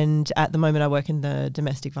 And at the moment I work in the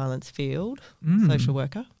domestic violence field, social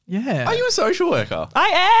worker. Yeah. Are you a social worker? I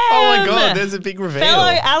am. Oh my God, there's a big reveal.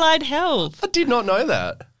 Fellow allied health. I did not know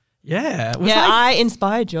that. Yeah. I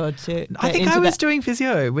inspired you to I think I was doing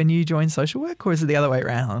physio when you joined social work, or is it the other way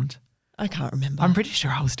around? I can't remember. I'm pretty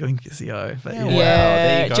sure I was doing physio. But Wow,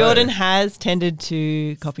 there you go. Jordan has tended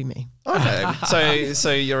to copy me. Okay.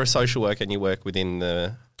 So you're a social worker and you work within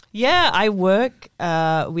the... Yeah, I work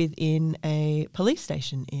within a police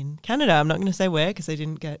station in Canada. I'm not going to say where because I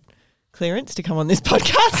didn't get clearance to come on this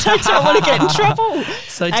podcast. I don't want to get in trouble.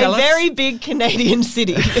 So tell us. Very big Canadian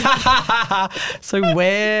city. So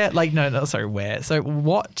where? So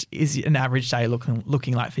what is an average day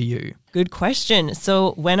looking like for you? Good question.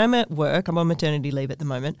 So when I'm at work, I'm on maternity leave at the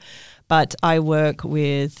moment, but I work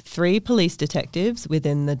with 3 police detectives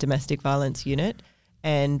within the domestic violence unit,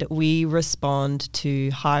 and we respond to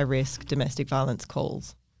high-risk domestic violence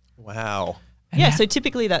calls. Wow. Yeah, so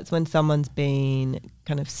typically that's when someone's been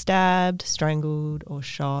kind of stabbed, strangled or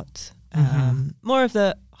shot, more of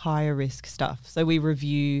the higher risk stuff. So we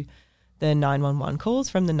review the 911 calls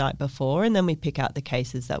from the night before, and then we pick out the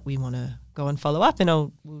cases that we want to go and follow up, and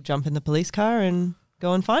we'll jump in the police car and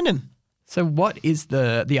go and find them. So what is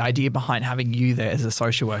the idea behind having you there as a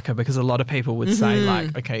social worker? Because a lot of people would say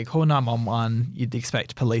like, okay, call 911, you'd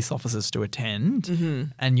expect police officers to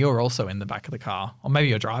attend, and you're also in the back of the car. Or maybe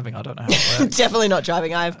you're driving, I don't know how it works. Definitely not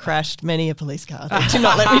driving. I've crashed many a police car. They do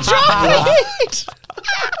not let me drive.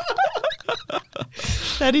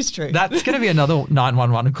 That is true. That's going to be another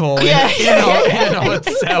 911 call in and of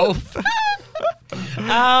itself.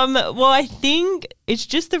 Well, I think it's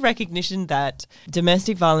just the recognition that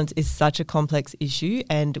domestic violence is such a complex issue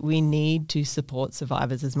and we need to support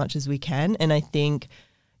survivors as much as we can. And I think,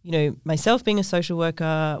 you know, myself being a social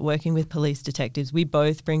worker, working with police detectives, we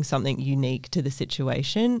both bring something unique to the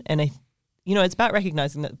situation. And it's about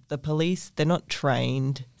recognizing that the police, they're not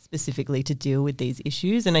trained specifically to deal with these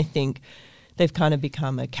issues. And I think they've kind of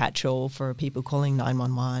become a catch-all for people calling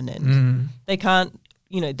 911 and they can't,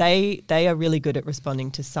 you know, they are really good at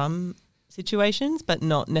responding to some situations, but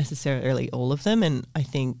not necessarily all of them. And I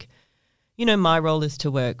think, you know, my role is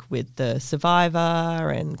to work with the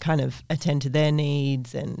survivor and kind of attend to their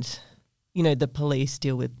needs, and, you know, the police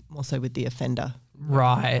deal with also with the offender.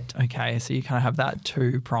 Right. Okay. So you kind of have that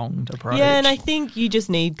 2-pronged approach. Yeah, and I think you just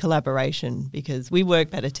need collaboration because we work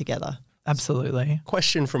better together. Absolutely.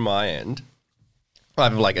 Question from my end.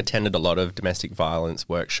 I've attended a lot of domestic violence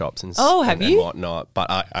workshops and whatnot, but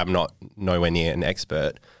I'm not nowhere near an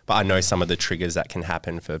expert. But I know some of the triggers that can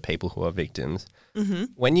happen for people who are victims. Mm-hmm.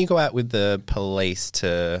 When you go out with the police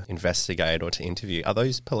to investigate or to interview, are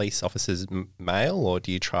those police officers male, or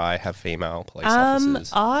do you try have female police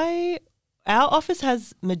officers? Our office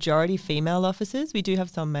has majority female officers. We do have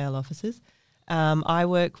some male officers. I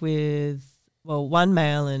work with 1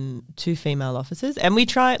 male and 2 female officers, and we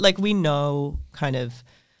try, we know kind of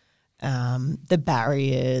the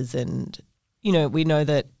barriers, and, you know, we know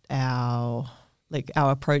that our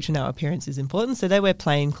approach and our appearance is important. So they wear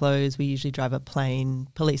plain clothes. We usually drive a plain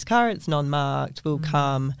police car. It's non-marked. We'll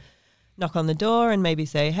come, knock on the door and maybe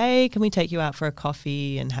say, hey, can we take you out for a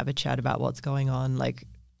coffee and have a chat about what's going on?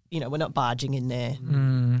 You know, we're not barging in there.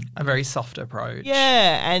 A very soft approach.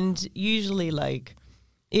 Yeah, and usually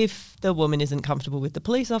if the woman isn't comfortable with the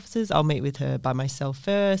police officers, I'll meet with her by myself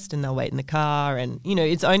first and they'll wait in the car. And, you know,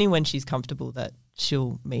 it's only when she's comfortable that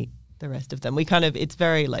she'll meet the rest of them. We kind of, it's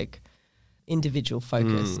very individual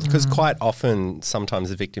focused. Because quite often, sometimes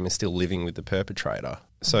the victim is still living with the perpetrator.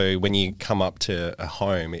 So when you come up to a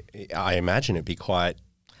home, I imagine it'd be quite...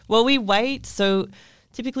 Well, we wait. So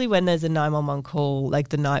typically when there's a 911 call, like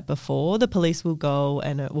the night before, the police will go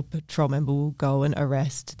and a patrol member will go and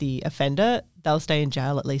arrest the offender. They'll stay in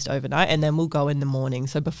jail at least overnight, and then we'll go in the morning,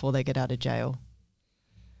 so before they get out of jail.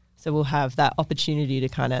 So we'll have that opportunity to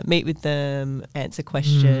kind of meet with them, answer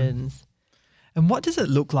questions. And what does it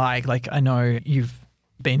look like? Like, I know you've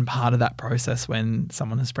been part of that process when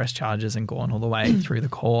someone has pressed charges and gone all the way through the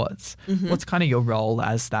courts. What's kind of your role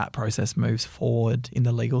as that process moves forward in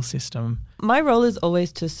the legal system? My role is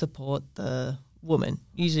always to support the woman.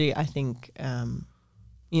 Usually I think,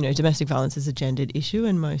 domestic violence is a gendered issue,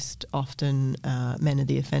 and most often men are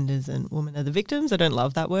the offenders and women are the victims. I don't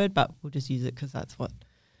love that word, but we'll just use it because that's what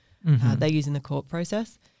they use in the court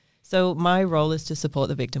process. So my role is to support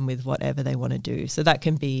the victim with whatever they want to do. So that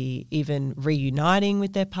can be even reuniting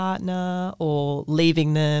with their partner or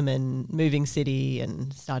leaving them and moving city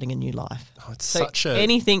and starting a new life. Oh, it's so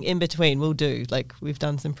anything in between we'll do. Like, we've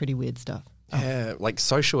done some pretty weird stuff. Yeah, like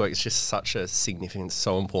social work is just such a significant,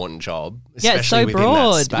 so important job, especially it's so within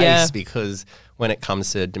broad, that space, because when it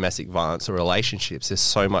comes to domestic violence or relationships, there's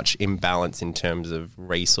so much imbalance in terms of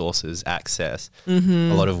resources, access. A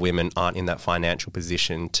lot of women aren't in that financial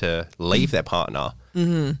position to leave their partner.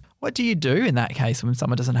 What do you do in that case when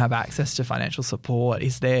someone doesn't have access to financial support?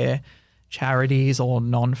 Is there charities or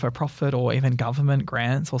non-for-profit or even government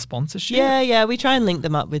grants or sponsorship? Yeah, we try and link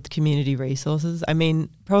them up with community resources. I mean,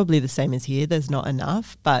 probably the same as here. There's not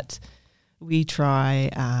enough, but we try,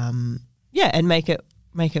 and make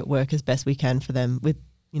it work as best we can for them with,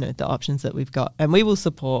 the options that we've got. And we will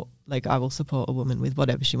support, like I will support a woman with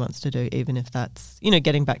whatever she wants to do, even if that's,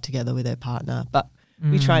 getting back together with her partner. But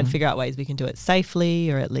we try and figure out ways we can do it safely,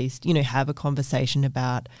 or at least, have a conversation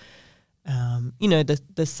about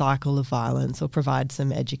the cycle of violence, or provide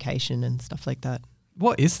some education and stuff like that.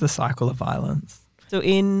 What is the cycle of violence? So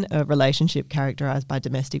in a relationship characterized by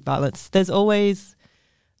domestic violence, there's always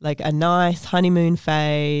like a nice honeymoon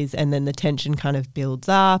phase, and then the tension kind of builds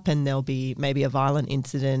up, and there'll be maybe a violent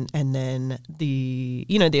incident, and then the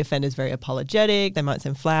offender's very apologetic. They might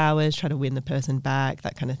send flowers, try to win the person back,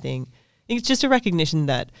 that kind of thing. It's just a recognition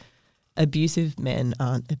that abusive men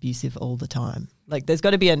aren't abusive all the time. Like, there's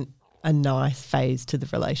got to be a nice phase to the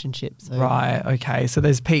relationship. So. Right, okay. So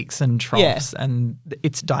there's peaks and troughs, and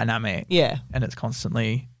it's dynamic. Yeah. And it's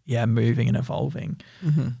constantly, moving and evolving.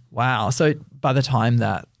 Wow. So by the time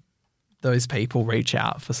that those people reach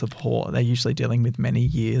out for support, they're usually dealing with many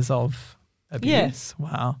years of abuse. Yeah.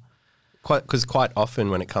 Wow. Because quite often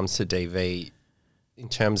when it comes to DV, in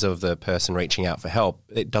terms of the person reaching out for help,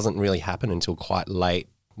 it doesn't really happen until quite late,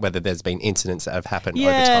 whether there's been incidents that have happened over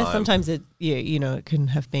time. Yeah, sometimes it can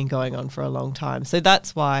have been going on for a long time. So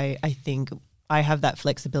that's why I think I have that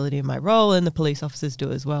flexibility in my role, and the police officers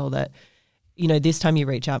do as well, that, this time you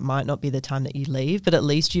reach out might not be the time that you leave, but at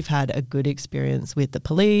least you've had a good experience with the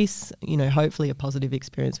police, hopefully a positive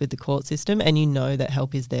experience with the court system, and that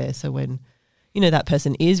help is there. So when, that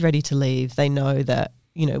person is ready to leave, they know that,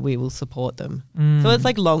 we will support them. So it's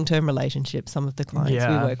like long-term relationships. Some of the clients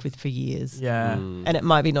we work with for years. Yeah. And it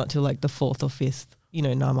might be not till like the fourth or fifth,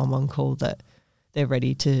 911 call that they're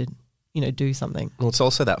ready to, do something. Well, it's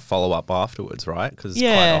also that follow-up afterwards, right? Because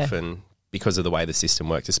quite often, because of the way the system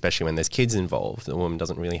works, especially when there's kids involved, the woman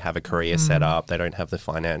doesn't really have a career set up. They don't have the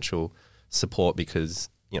financial support because,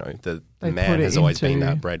 the man has always been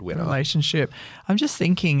that breadwinner. Relationship. I'm just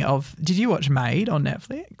thinking of, did you watch Maid on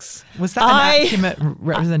Netflix? Was that an accurate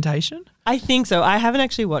representation? I think so. I haven't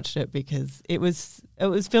actually watched it because it was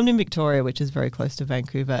filmed in Victoria, which is very close to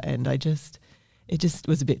Vancouver, and it just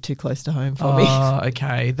was a bit too close to home for me. Oh,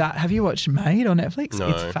 okay. Have you watched Maid on Netflix? No.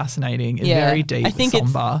 It's fascinating. It's very deep,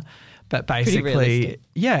 somber. But basically,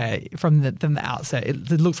 from the outset,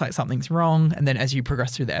 it looks like something's wrong. And then as you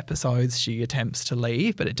progress through the episodes, she attempts to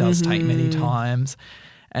leave, but it does take many times.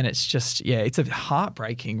 And it's just, it's a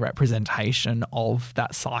heartbreaking representation of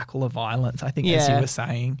that cycle of violence, I think, as you were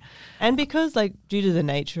saying. And because, due to the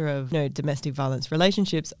nature of domestic violence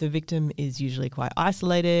relationships, the victim is usually quite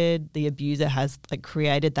isolated. The abuser has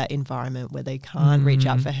created that environment where they can't reach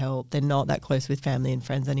out for help. They're not that close with family and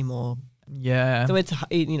friends anymore. Yeah. So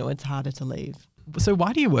it's harder to leave. So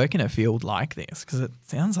why do you work in a field like this? Because it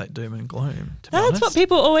sounds like doom and gloom, to be That's honest. what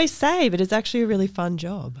people always say, but it's actually a really fun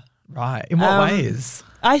job. Right. In what ways?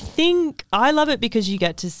 I think I love it because you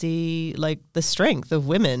get to see the strength of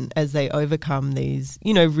women as they overcome these,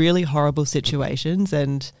 really horrible situations.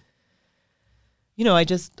 And,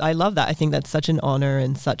 I love that. I think that's such an honor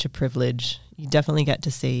and such a privilege. You definitely get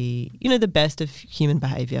to see, the best of human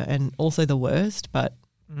behavior and also the worst. But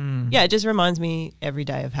it just reminds me every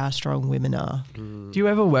day of how strong women are. Do you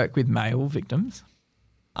ever work with male victims?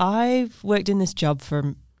 I've worked in this job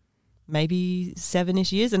for maybe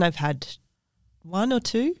 7-ish years and I've had 1 or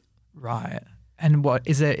 2. Right. And what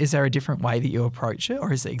is there a different way that you approach it,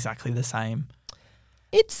 or is it exactly the same?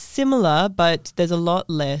 It's similar, but there's a lot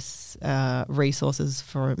less resources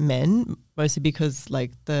for men, mostly because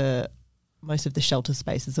most of the shelter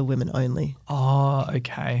spaces are women only. Oh,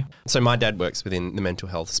 okay. So my dad works within the mental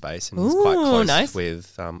health space and he's quite close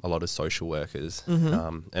with a lot of social workers.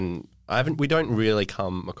 And we don't really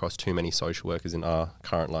come across too many social workers in our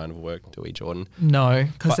current line of work, do we, Jordan? No,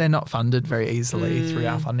 because they're not funded very easily through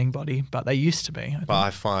our funding body, but they used to be. I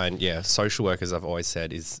find, social workers, I've always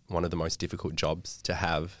said, is one of the most difficult jobs to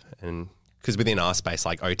have. And because within our space,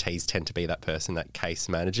 OTs tend to be that person that case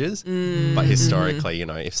manages. But historically,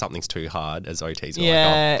 if something's too hard, as OTs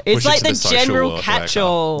are it's like the general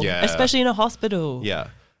catch-all, especially in a hospital. Yeah.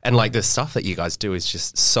 And the stuff that you guys do is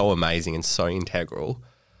just so amazing and so integral.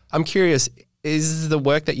 I'm curious, is the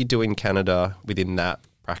work that you do in Canada within that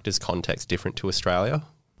practice context different to Australia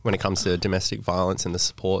when it comes to domestic violence and the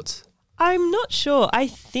supports? I'm not sure. I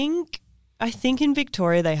think in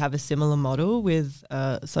Victoria they have a similar model with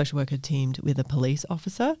a social worker teamed with a police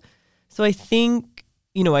officer. So I think,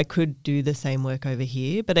 I could do the same work over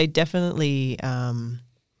here, but I definitely,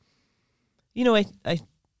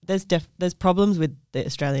 there's problems with the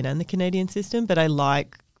Australian and the Canadian system, but I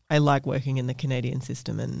like working in the Canadian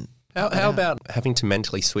system. And how about having to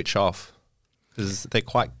mentally switch off? Because they're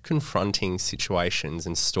quite confronting situations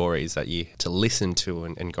and stories that you have to listen to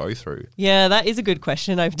and go through. Yeah, that is a good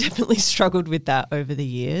question. I've definitely struggled with that over the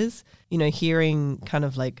years. Hearing kind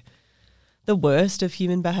of the worst of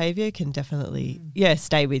human behaviour can definitely,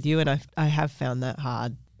 stay with you. And I have found that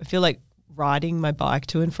hard. I feel like riding my bike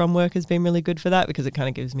to and from work has been really good for that because it kind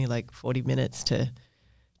of gives me 40 minutes to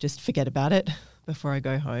just forget about it before I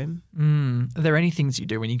go home. Are there any things you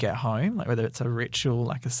do when you get home, whether it's a ritual,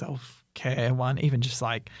 a self-care one, even just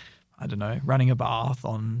I don't know, running a bath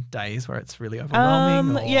on days where it's really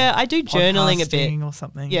overwhelming? I do journaling a bit or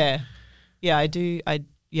something. Yeah, I do. I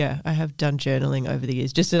have done journaling over the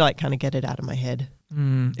years just to kind of get it out of my head.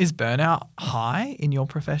 Is burnout high in your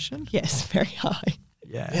profession? Yes, very high.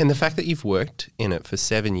 Yeah, and the fact that you've worked in it for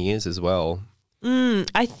 7 years as well.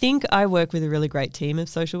 I think I work with a really great team of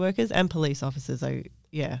social workers and police officers. I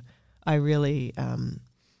really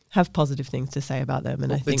have positive things to say about them,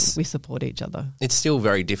 and I think we support each other. It's still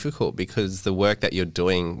very difficult because the work that you're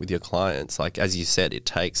doing with your clients, as you said, it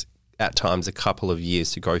takes at times a couple of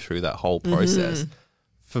years to go through that whole process.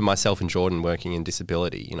 For myself and Jordan working in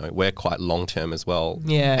disability, we're quite long-term as well.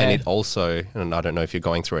 Yeah. And it also, and I don't know if you're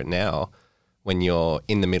going through it now, when you're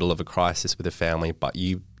in the middle of a crisis with a family, but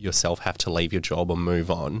you yourself have to leave your job or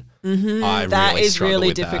move on. That is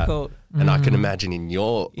really difficult. That. And I can imagine in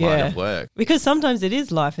your line of work. Because sometimes it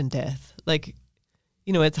is life and death.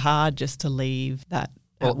 It's hard just to leave that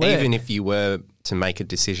at work. Even if you were to make a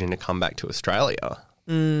decision to come back to Australia,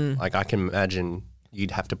 I can imagine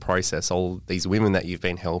you'd have to process all these women that you've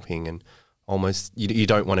been helping and almost you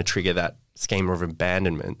don't want to trigger that schema of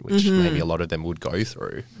abandonment, which maybe a lot of them would go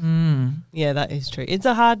through. Yeah, that is true. It's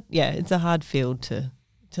a hard field to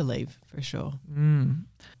leave for sure.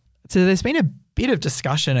 So there's been a bit of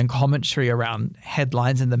discussion and commentary around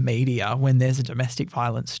headlines in the media when there's a domestic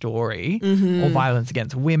violence story or violence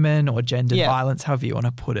against women or gendered violence, however you want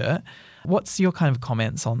to put it. What's your kind of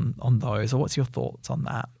comments on those, or what's your thoughts on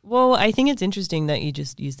that? Well, I think it's interesting that you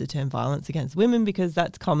just use the term violence against women because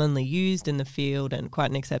that's commonly used in the field and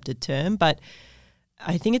quite an accepted term. But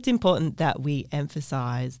I think it's important that we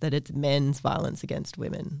emphasise that it's men's violence against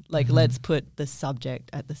women. Let's put the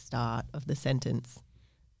subject at the start of the sentence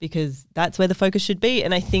because that's where the focus should be.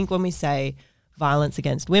 And I think when we say violence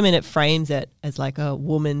against women, it frames it as a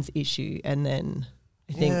woman's issue, and then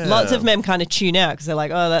I think lots of men kind of tune out because they're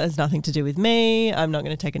like, oh, that has nothing to do with me. I'm not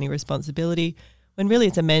going to take any responsibility. When really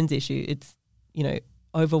it's a men's issue. It's,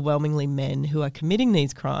 overwhelmingly men who are committing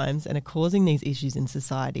these crimes and are causing these issues in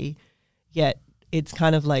society, yet it's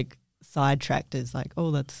kind of sidetracked as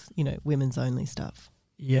oh, that's, women's only stuff.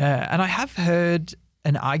 Yeah. And I have heard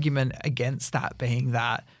an argument against that being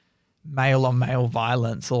that male on male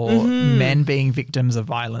violence or men being victims of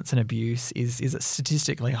violence and abuse is it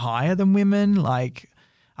statistically higher than women?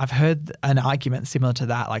 I've heard an argument similar to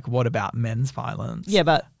that. What about men's violence? Yeah,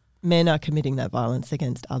 but men are committing that violence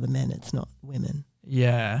against other men. It's not women.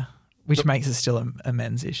 Yeah. which makes it still a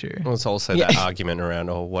men's issue. Well, it's also that argument around,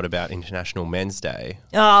 what about International Men's Day?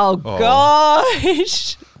 Oh,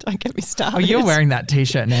 gosh. Don't get me started. Oh, you're wearing that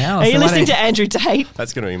T-shirt now. Are you listening to Andrew Tate?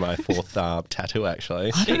 That's going to be my fourth tattoo,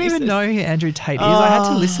 actually. I don't even know who Andrew Tate is. I had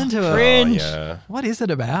to listen to cringe. it. Oh, yeah. What is it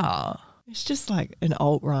about? It's just like an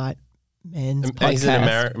alt-right men's podcast. Is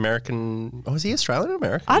it American? Oh, is he Australian or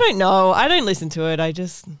American? I don't know. I don't listen to it. I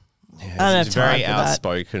don't have he's a time very for that.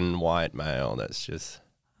 outspoken white male. That's just...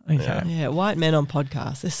 Okay. Yeah, white men on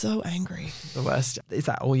podcasts. They're so angry. The worst. Is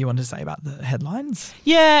that all you want to say about the headlines?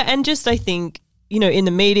 Yeah, and just I think, in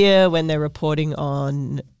the media when they're reporting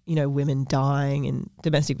on, women dying in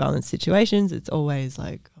domestic violence situations, it's always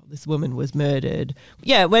like, this woman was murdered.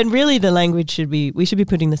 Yeah, when really the language we should be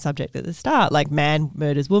putting the subject at the start, like man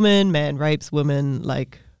murders woman, man rapes woman,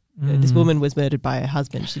 like this woman was murdered by her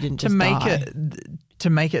husband. She didn't just die. To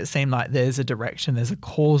make it seem like there's a direction, there's a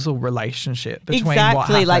causal relationship between what exactly.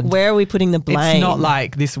 happened. Like where are we putting the blame? It's not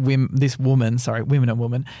like women and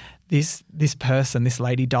women. This person, this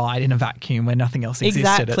lady died in a vacuum where nothing else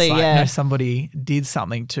existed. Exactly, it's like, yeah. no, somebody did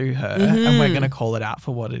something to her and we're going to call it out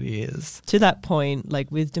for what it is. To that point, like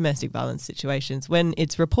with domestic violence situations, when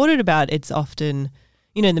it's reported about, it's often,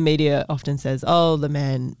 the media often says, oh, the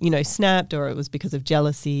man, snapped, or it was because of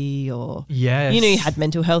jealousy, or, yes. He had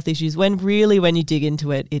mental health issues, when really when you dig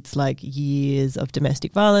into it, it's like years of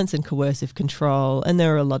domestic violence and coercive control. And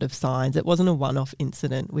there are a lot of signs. It wasn't a one-off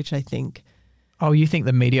incident, which I think... Oh, you think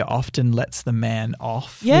the media often lets the man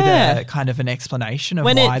off with a kind of an explanation of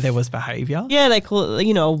why there was behaviour? Yeah, they call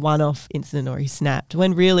it, a one-off incident or he snapped,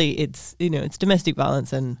 when really it's, it's domestic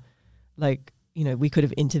violence and like, we could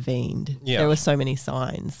have intervened. Yeah. There were so many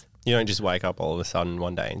signs. You don't just wake up all of a sudden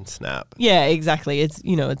one day and snap. Yeah, exactly. It's,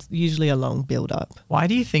 it's usually a long build-up. Why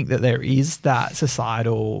do you think that there is that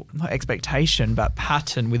societal, not expectation, but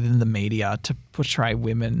pattern within the media to portray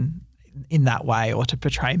women in that way, or to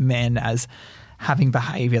portray men as having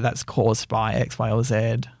behaviour that's caused by X, Y, or Z?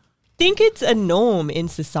 I think it's a norm in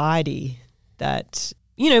society that,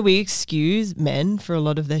 we excuse men for a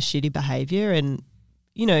lot of their shitty behaviour and,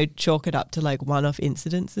 chalk it up to like one-off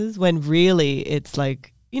incidences, when really it's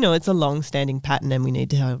like, it's a long-standing pattern and we need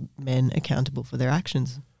to have men accountable for their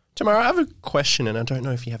actions. Tamara, I have a question, and I don't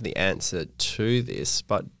know if you have the answer to this,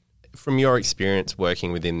 but from your experience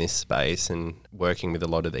working within this space and working with a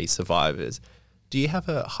lot of these survivors, do you have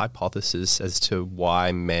a hypothesis as to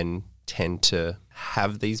why men tend to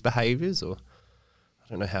have these behaviours? Or I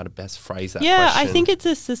don't know how to best phrase that question. Yeah, I think it's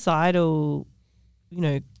a societal,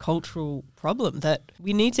 cultural problem that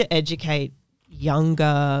we need to educate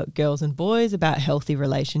younger girls and boys about healthy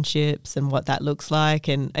relationships and what that looks like.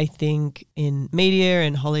 And I think in media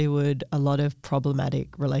and Hollywood, a lot of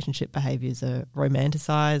problematic relationship behaviours are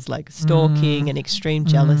romanticised, like stalking and extreme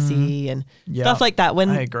jealousy and stuff like that.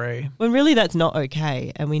 I agree. When really that's not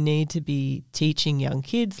okay, and we need to be teaching young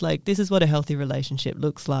kids, like, this is what a healthy relationship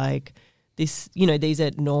looks like. This, these are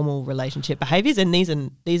normal relationship behaviours, and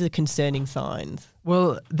these are concerning signs.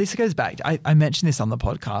 Well, this goes back. I mentioned this on the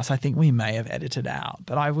podcast. I think we may have edited out,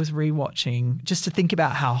 but I was rewatching just to think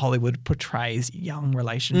about how Hollywood portrays young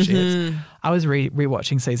relationships. I was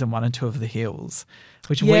rewatching season 1 and 2 of The Hills,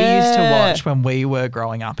 which we used to watch when we were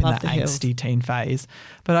growing up in that angsty teen phase.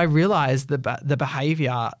 But I realised the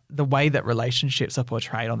behaviour, the way that relationships are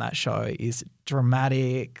portrayed on that show is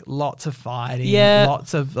dramatic, lots of fighting,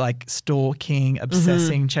 lots of like stalking,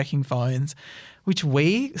 obsessing, checking phones, which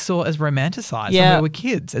we saw as romanticised when we were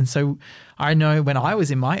kids. And so I know when I was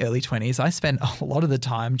in my early 20s, I spent a lot of the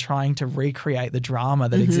time trying to recreate the drama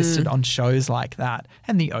that existed on shows like that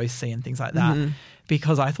and The OC and things like that,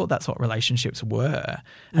 because I thought that's what relationships were.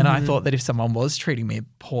 And I thought that if someone was treating me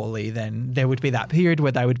poorly, then there would be that period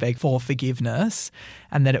where they would beg for forgiveness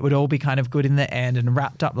and that it would all be kind of good in the end and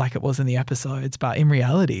wrapped up like it was in the episodes. But in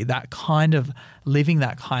reality, that kind of living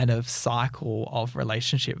that kind of cycle of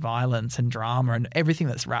relationship violence and drama and everything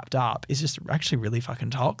that's wrapped up is just actually really fucking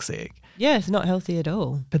toxic. Yeah, it's not healthy at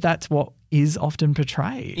all. But that's what is often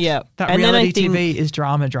portrayed. Yeah. That and reality TV is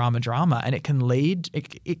drama, and it can lead,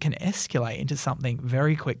 it can escalate into something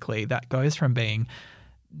very quickly that goes from being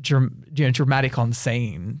dramatic on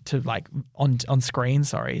scene to like on screen,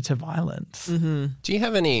 to violence. Do you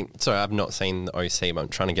have any, sorry, I've not seen The OC, but I'm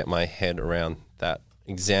trying to get my head around that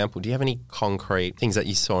example. Do you have any concrete things that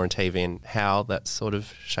you saw on TV and how that sort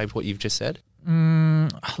of shaped what you've just said?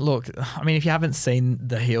 Look, I mean, if you haven't seen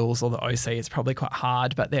The Hills or The OC, it's probably quite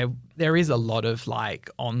hard, but there is a lot of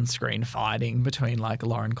like on-screen fighting between like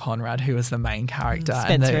Lauren Conrad, who was the main character,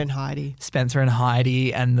 Spencer and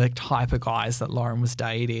Heidi, and the type of guys that Lauren was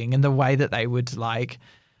dating, and the way that they would like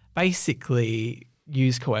basically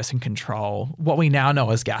use coerce and control, what we now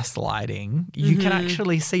know as gaslighting, you can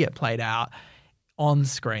actually see it played out on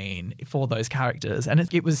screen for those characters. And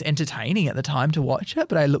it was entertaining at the time to watch it,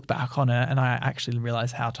 but I look back on it and I actually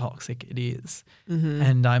realize how toxic it is.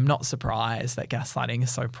 And I'm not surprised that gaslighting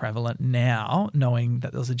is so prevalent now, knowing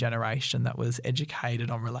that there was a generation that was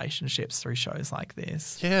educated on relationships through shows like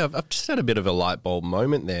this. Yeah, I've just had a bit of a light bulb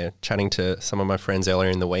moment there, chatting to some of my friends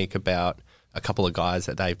earlier in the week about a couple of guys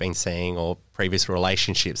that they've been seeing or previous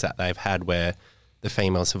relationships that they've had where the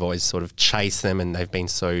females have always sort of chased them and they've been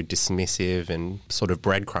so dismissive and sort of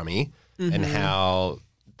breadcrumby, and how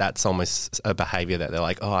that's almost a behaviour that they're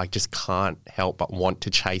like, oh, I just can't help but want to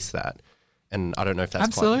chase that. And I don't know if that's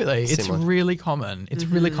absolutely. Quite similar. It's really common. It's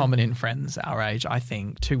really common in friends our age, I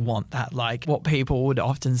think, to want that, like what people would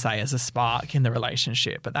often say as a spark in the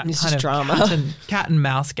relationship, but that it's kind of drama. cat and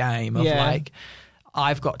mouse game of like,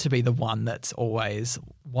 I've got to be the one that's always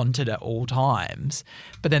wanted at all times.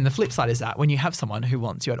 But then the flip side is that when you have someone who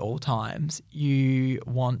wants you at all times, you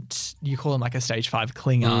call them like a stage 5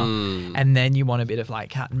 clinger, and then you want a bit of like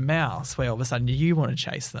cat and mouse where all of a sudden you want to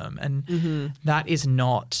chase them. And that is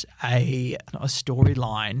not a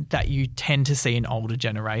storyline that you tend to see in older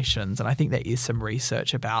generations. And I think there is some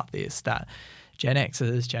research about this that Gen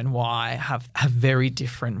Xers, Gen Y have very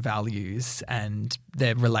different values and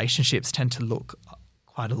their relationships tend to look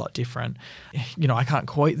quite a lot different. You know, I can't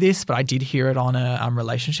quote this, but I did hear it on a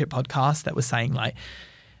relationship podcast that was saying like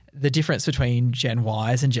the difference between Gen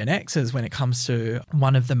Ys and Gen Xers when it comes to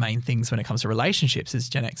one of the main things when it comes to relationships is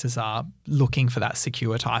Gen Xers are looking for that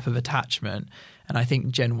secure type of attachment. And I think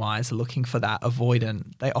Gen Ys are looking for that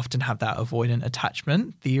avoidant. They often have that avoidant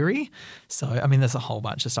attachment theory. So, I mean, there's a whole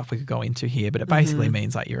bunch of stuff we could go into here, but it basically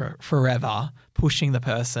means like you're forever pushing the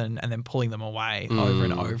person and then pulling them away over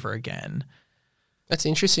and over again. That's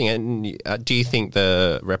interesting. And do you think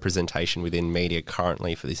the representation within media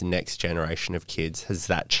currently for this next generation of kids, has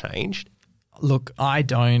that changed? Look,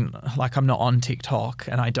 I'm not on TikTok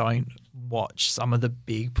and I don't watch some of the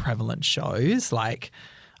big prevalent shows like,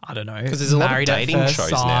 I don't know, because there's a lot of dating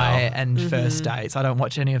shows now and First Dates. I don't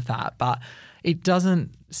watch any of that, but it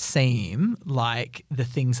doesn't seem like the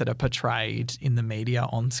things that are portrayed in the media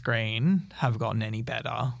on screen have gotten any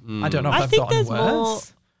better. I don't know if they've gotten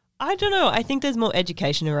worse. I don't know. I think there's more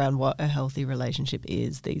education around what a healthy relationship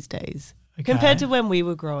is these days. Compared to when we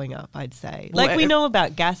were growing up, I'd say. Like, we know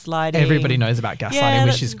about gaslighting. Everybody knows about gaslighting,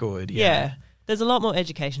 which is good. Yeah. There's a lot more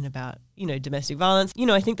education about, domestic violence.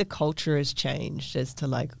 I think the culture has changed as to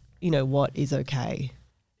like, what is okay.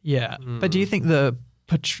 Yeah. But do you think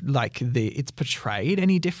it's portrayed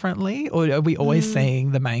any differently? Or are we always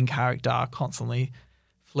seeing the main character constantly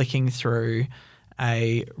flicking through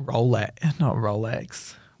a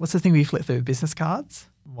Rolex? What's the thing we flip through? Business cards?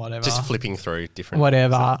 Whatever. Just flipping through different.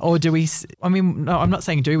 Whatever. Or do we, no, I'm not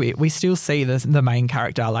saying do we. We still see the main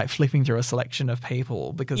character like flipping through a selection of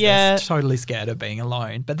people because they're totally scared of being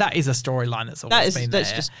alone. But that is a storyline that's always been there.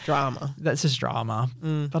 That's just drama. That's just drama.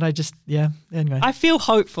 But anyway. I feel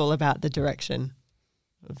hopeful about the direction.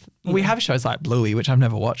 We have shows like Bluey, which I've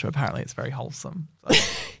never watched, but apparently it's very wholesome. So.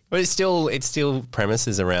 But it's still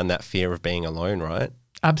premises around that fear of being alone, right?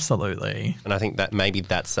 Absolutely. And I think that maybe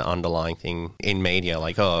that's the underlying thing in media.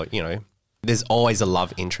 Like, there's always a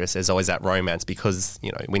love interest. There's always that romance because,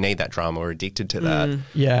 we need that drama. We're addicted to that.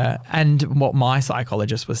 Yeah. And what my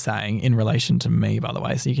psychologist was saying in relation to me, by the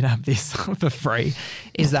way, so you can have this for free,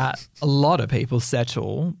 is that a lot of people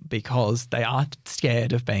settle because they are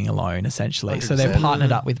scared of being alone, essentially. 100%. So they're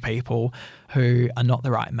partnered up with people who are not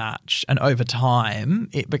the right match. And over time,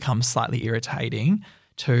 it becomes slightly irritating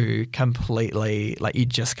to completely, like, you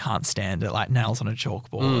just can't stand it, like nails on a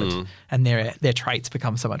chalkboard. And their traits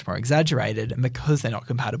become so much more exaggerated. And because they're not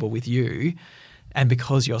compatible with you and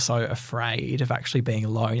because you're so afraid of actually being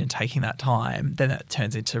alone and taking that time, then it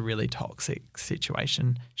turns into really toxic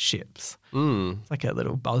situationships. It's like a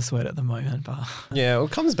little buzzword at the moment. But yeah, well,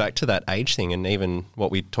 it comes back to that age thing and even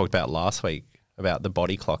what we talked about last week about the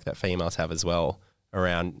body clock that females have as well.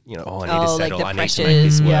 Around, I need to settle, like I need to make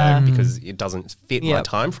this work because it doesn't fit my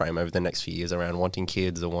time frame over the next few years around wanting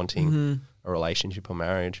kids or wanting a relationship or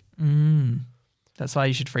marriage. That's why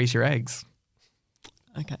you should freeze your eggs.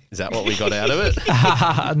 Okay. Is that what we got out of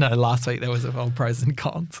it? No, last week there was a whole pros and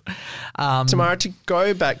cons. Tamara, to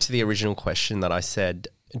go back to the original question that I said,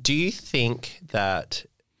 do you think that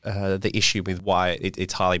the issue with why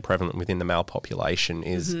it's highly prevalent within the male population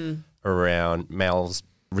is around males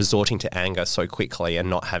resorting to anger so quickly and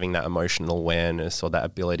not having that emotional awareness or that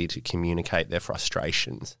ability to communicate their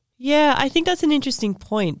frustrations? Yeah, I think that's an interesting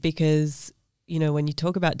point because, when you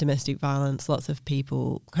talk about domestic violence, lots of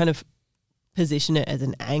people kind of position it as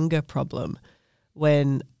an anger problem.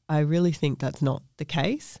 when I really think that's not the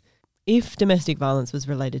case. If domestic violence was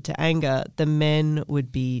related to anger, the men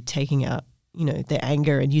would be taking out, their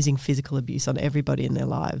anger and using physical abuse on everybody in their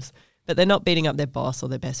lives. But they're not beating up their boss or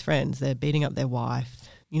their best friends. They're beating up their wife,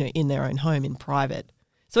 in their own home, in private.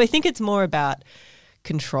 So I think it's more about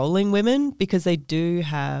controlling women because they do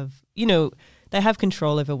have, they have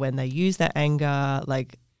control over when they use that anger,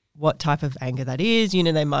 like what type of anger that is.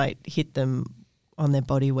 They might hit them on their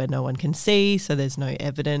body where no one can see, so there's no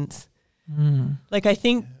evidence. Like I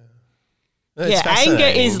think... anger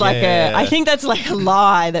is like I think that's like a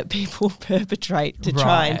lie that people perpetrate to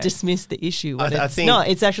try and dismiss the issue. When it's not.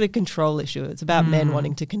 It's actually a control issue. It's about men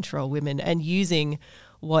wanting to control women and using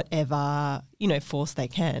whatever, force they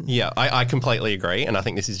can. Yeah, I completely agree. And I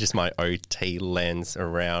think this is just my OT lens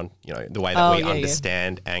around, the way that we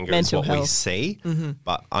understand anger mental is what health. We see.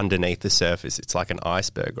 But underneath the surface, it's like an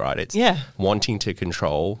iceberg, right? It's wanting to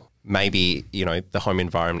control. Maybe, the home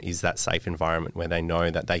environment is that safe environment where they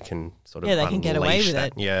know that they can sort of they can get away with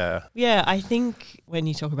it. Yeah. Yeah, I think when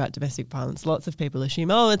you talk about domestic violence, lots of people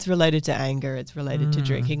assume, it's related to anger, it's related to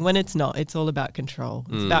drinking, when it's not. It's all about control.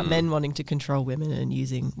 It's about men wanting to control women and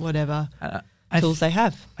using whatever tools they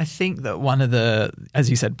have. I think that one of the,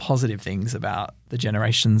 as you said, positive things about the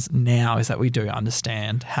generations now is that we do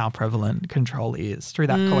understand how prevalent control is through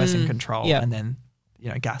that coercing control and then,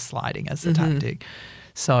 gaslighting as the tactic.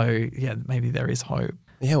 So, maybe there is hope.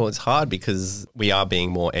 Yeah, well, it's hard because we are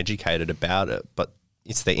being more educated about it, but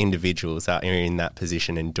it's the individuals that are in that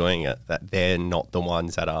position and doing it that they're not the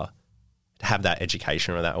ones that have that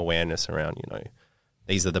education or that awareness around,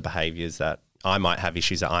 these are the behaviours that I might have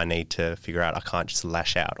issues that I need to figure out. I can't just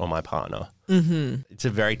lash out on my partner. It's a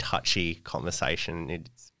very touchy conversation.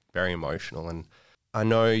 It's very emotional, and I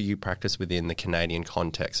know you practice within the Canadian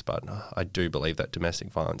context, but I do believe that domestic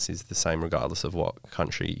violence is the same regardless of what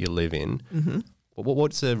country you live in. But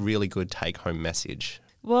what's a really good take-home message?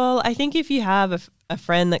 Well, I think if you have a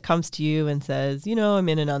friend that comes to you and says, I'm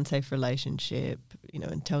in an unsafe relationship,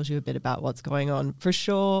 and tells you a bit about what's going on, for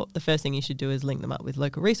sure the first thing you should do is link them up with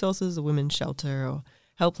local resources, a women's shelter or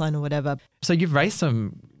helpline or whatever. So you've raised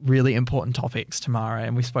some really important topics, Tamara,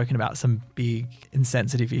 and we've spoken about some big and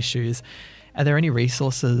sensitive issues. Are there any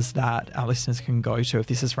resources that our listeners can go to if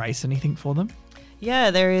this has raised anything for them?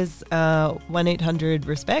 Yeah, there is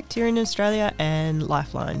 1-800-RESPECT here in Australia and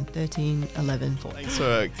Lifeline 1311 4. Thanks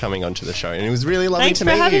for coming onto the show, and it was really lovely to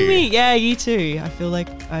meet you. Thanks for having me. Yeah, you too. I feel like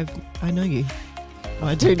I know you. Oh,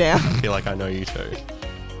 I do now. I feel like I know you too.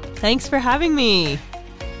 Thanks for having me.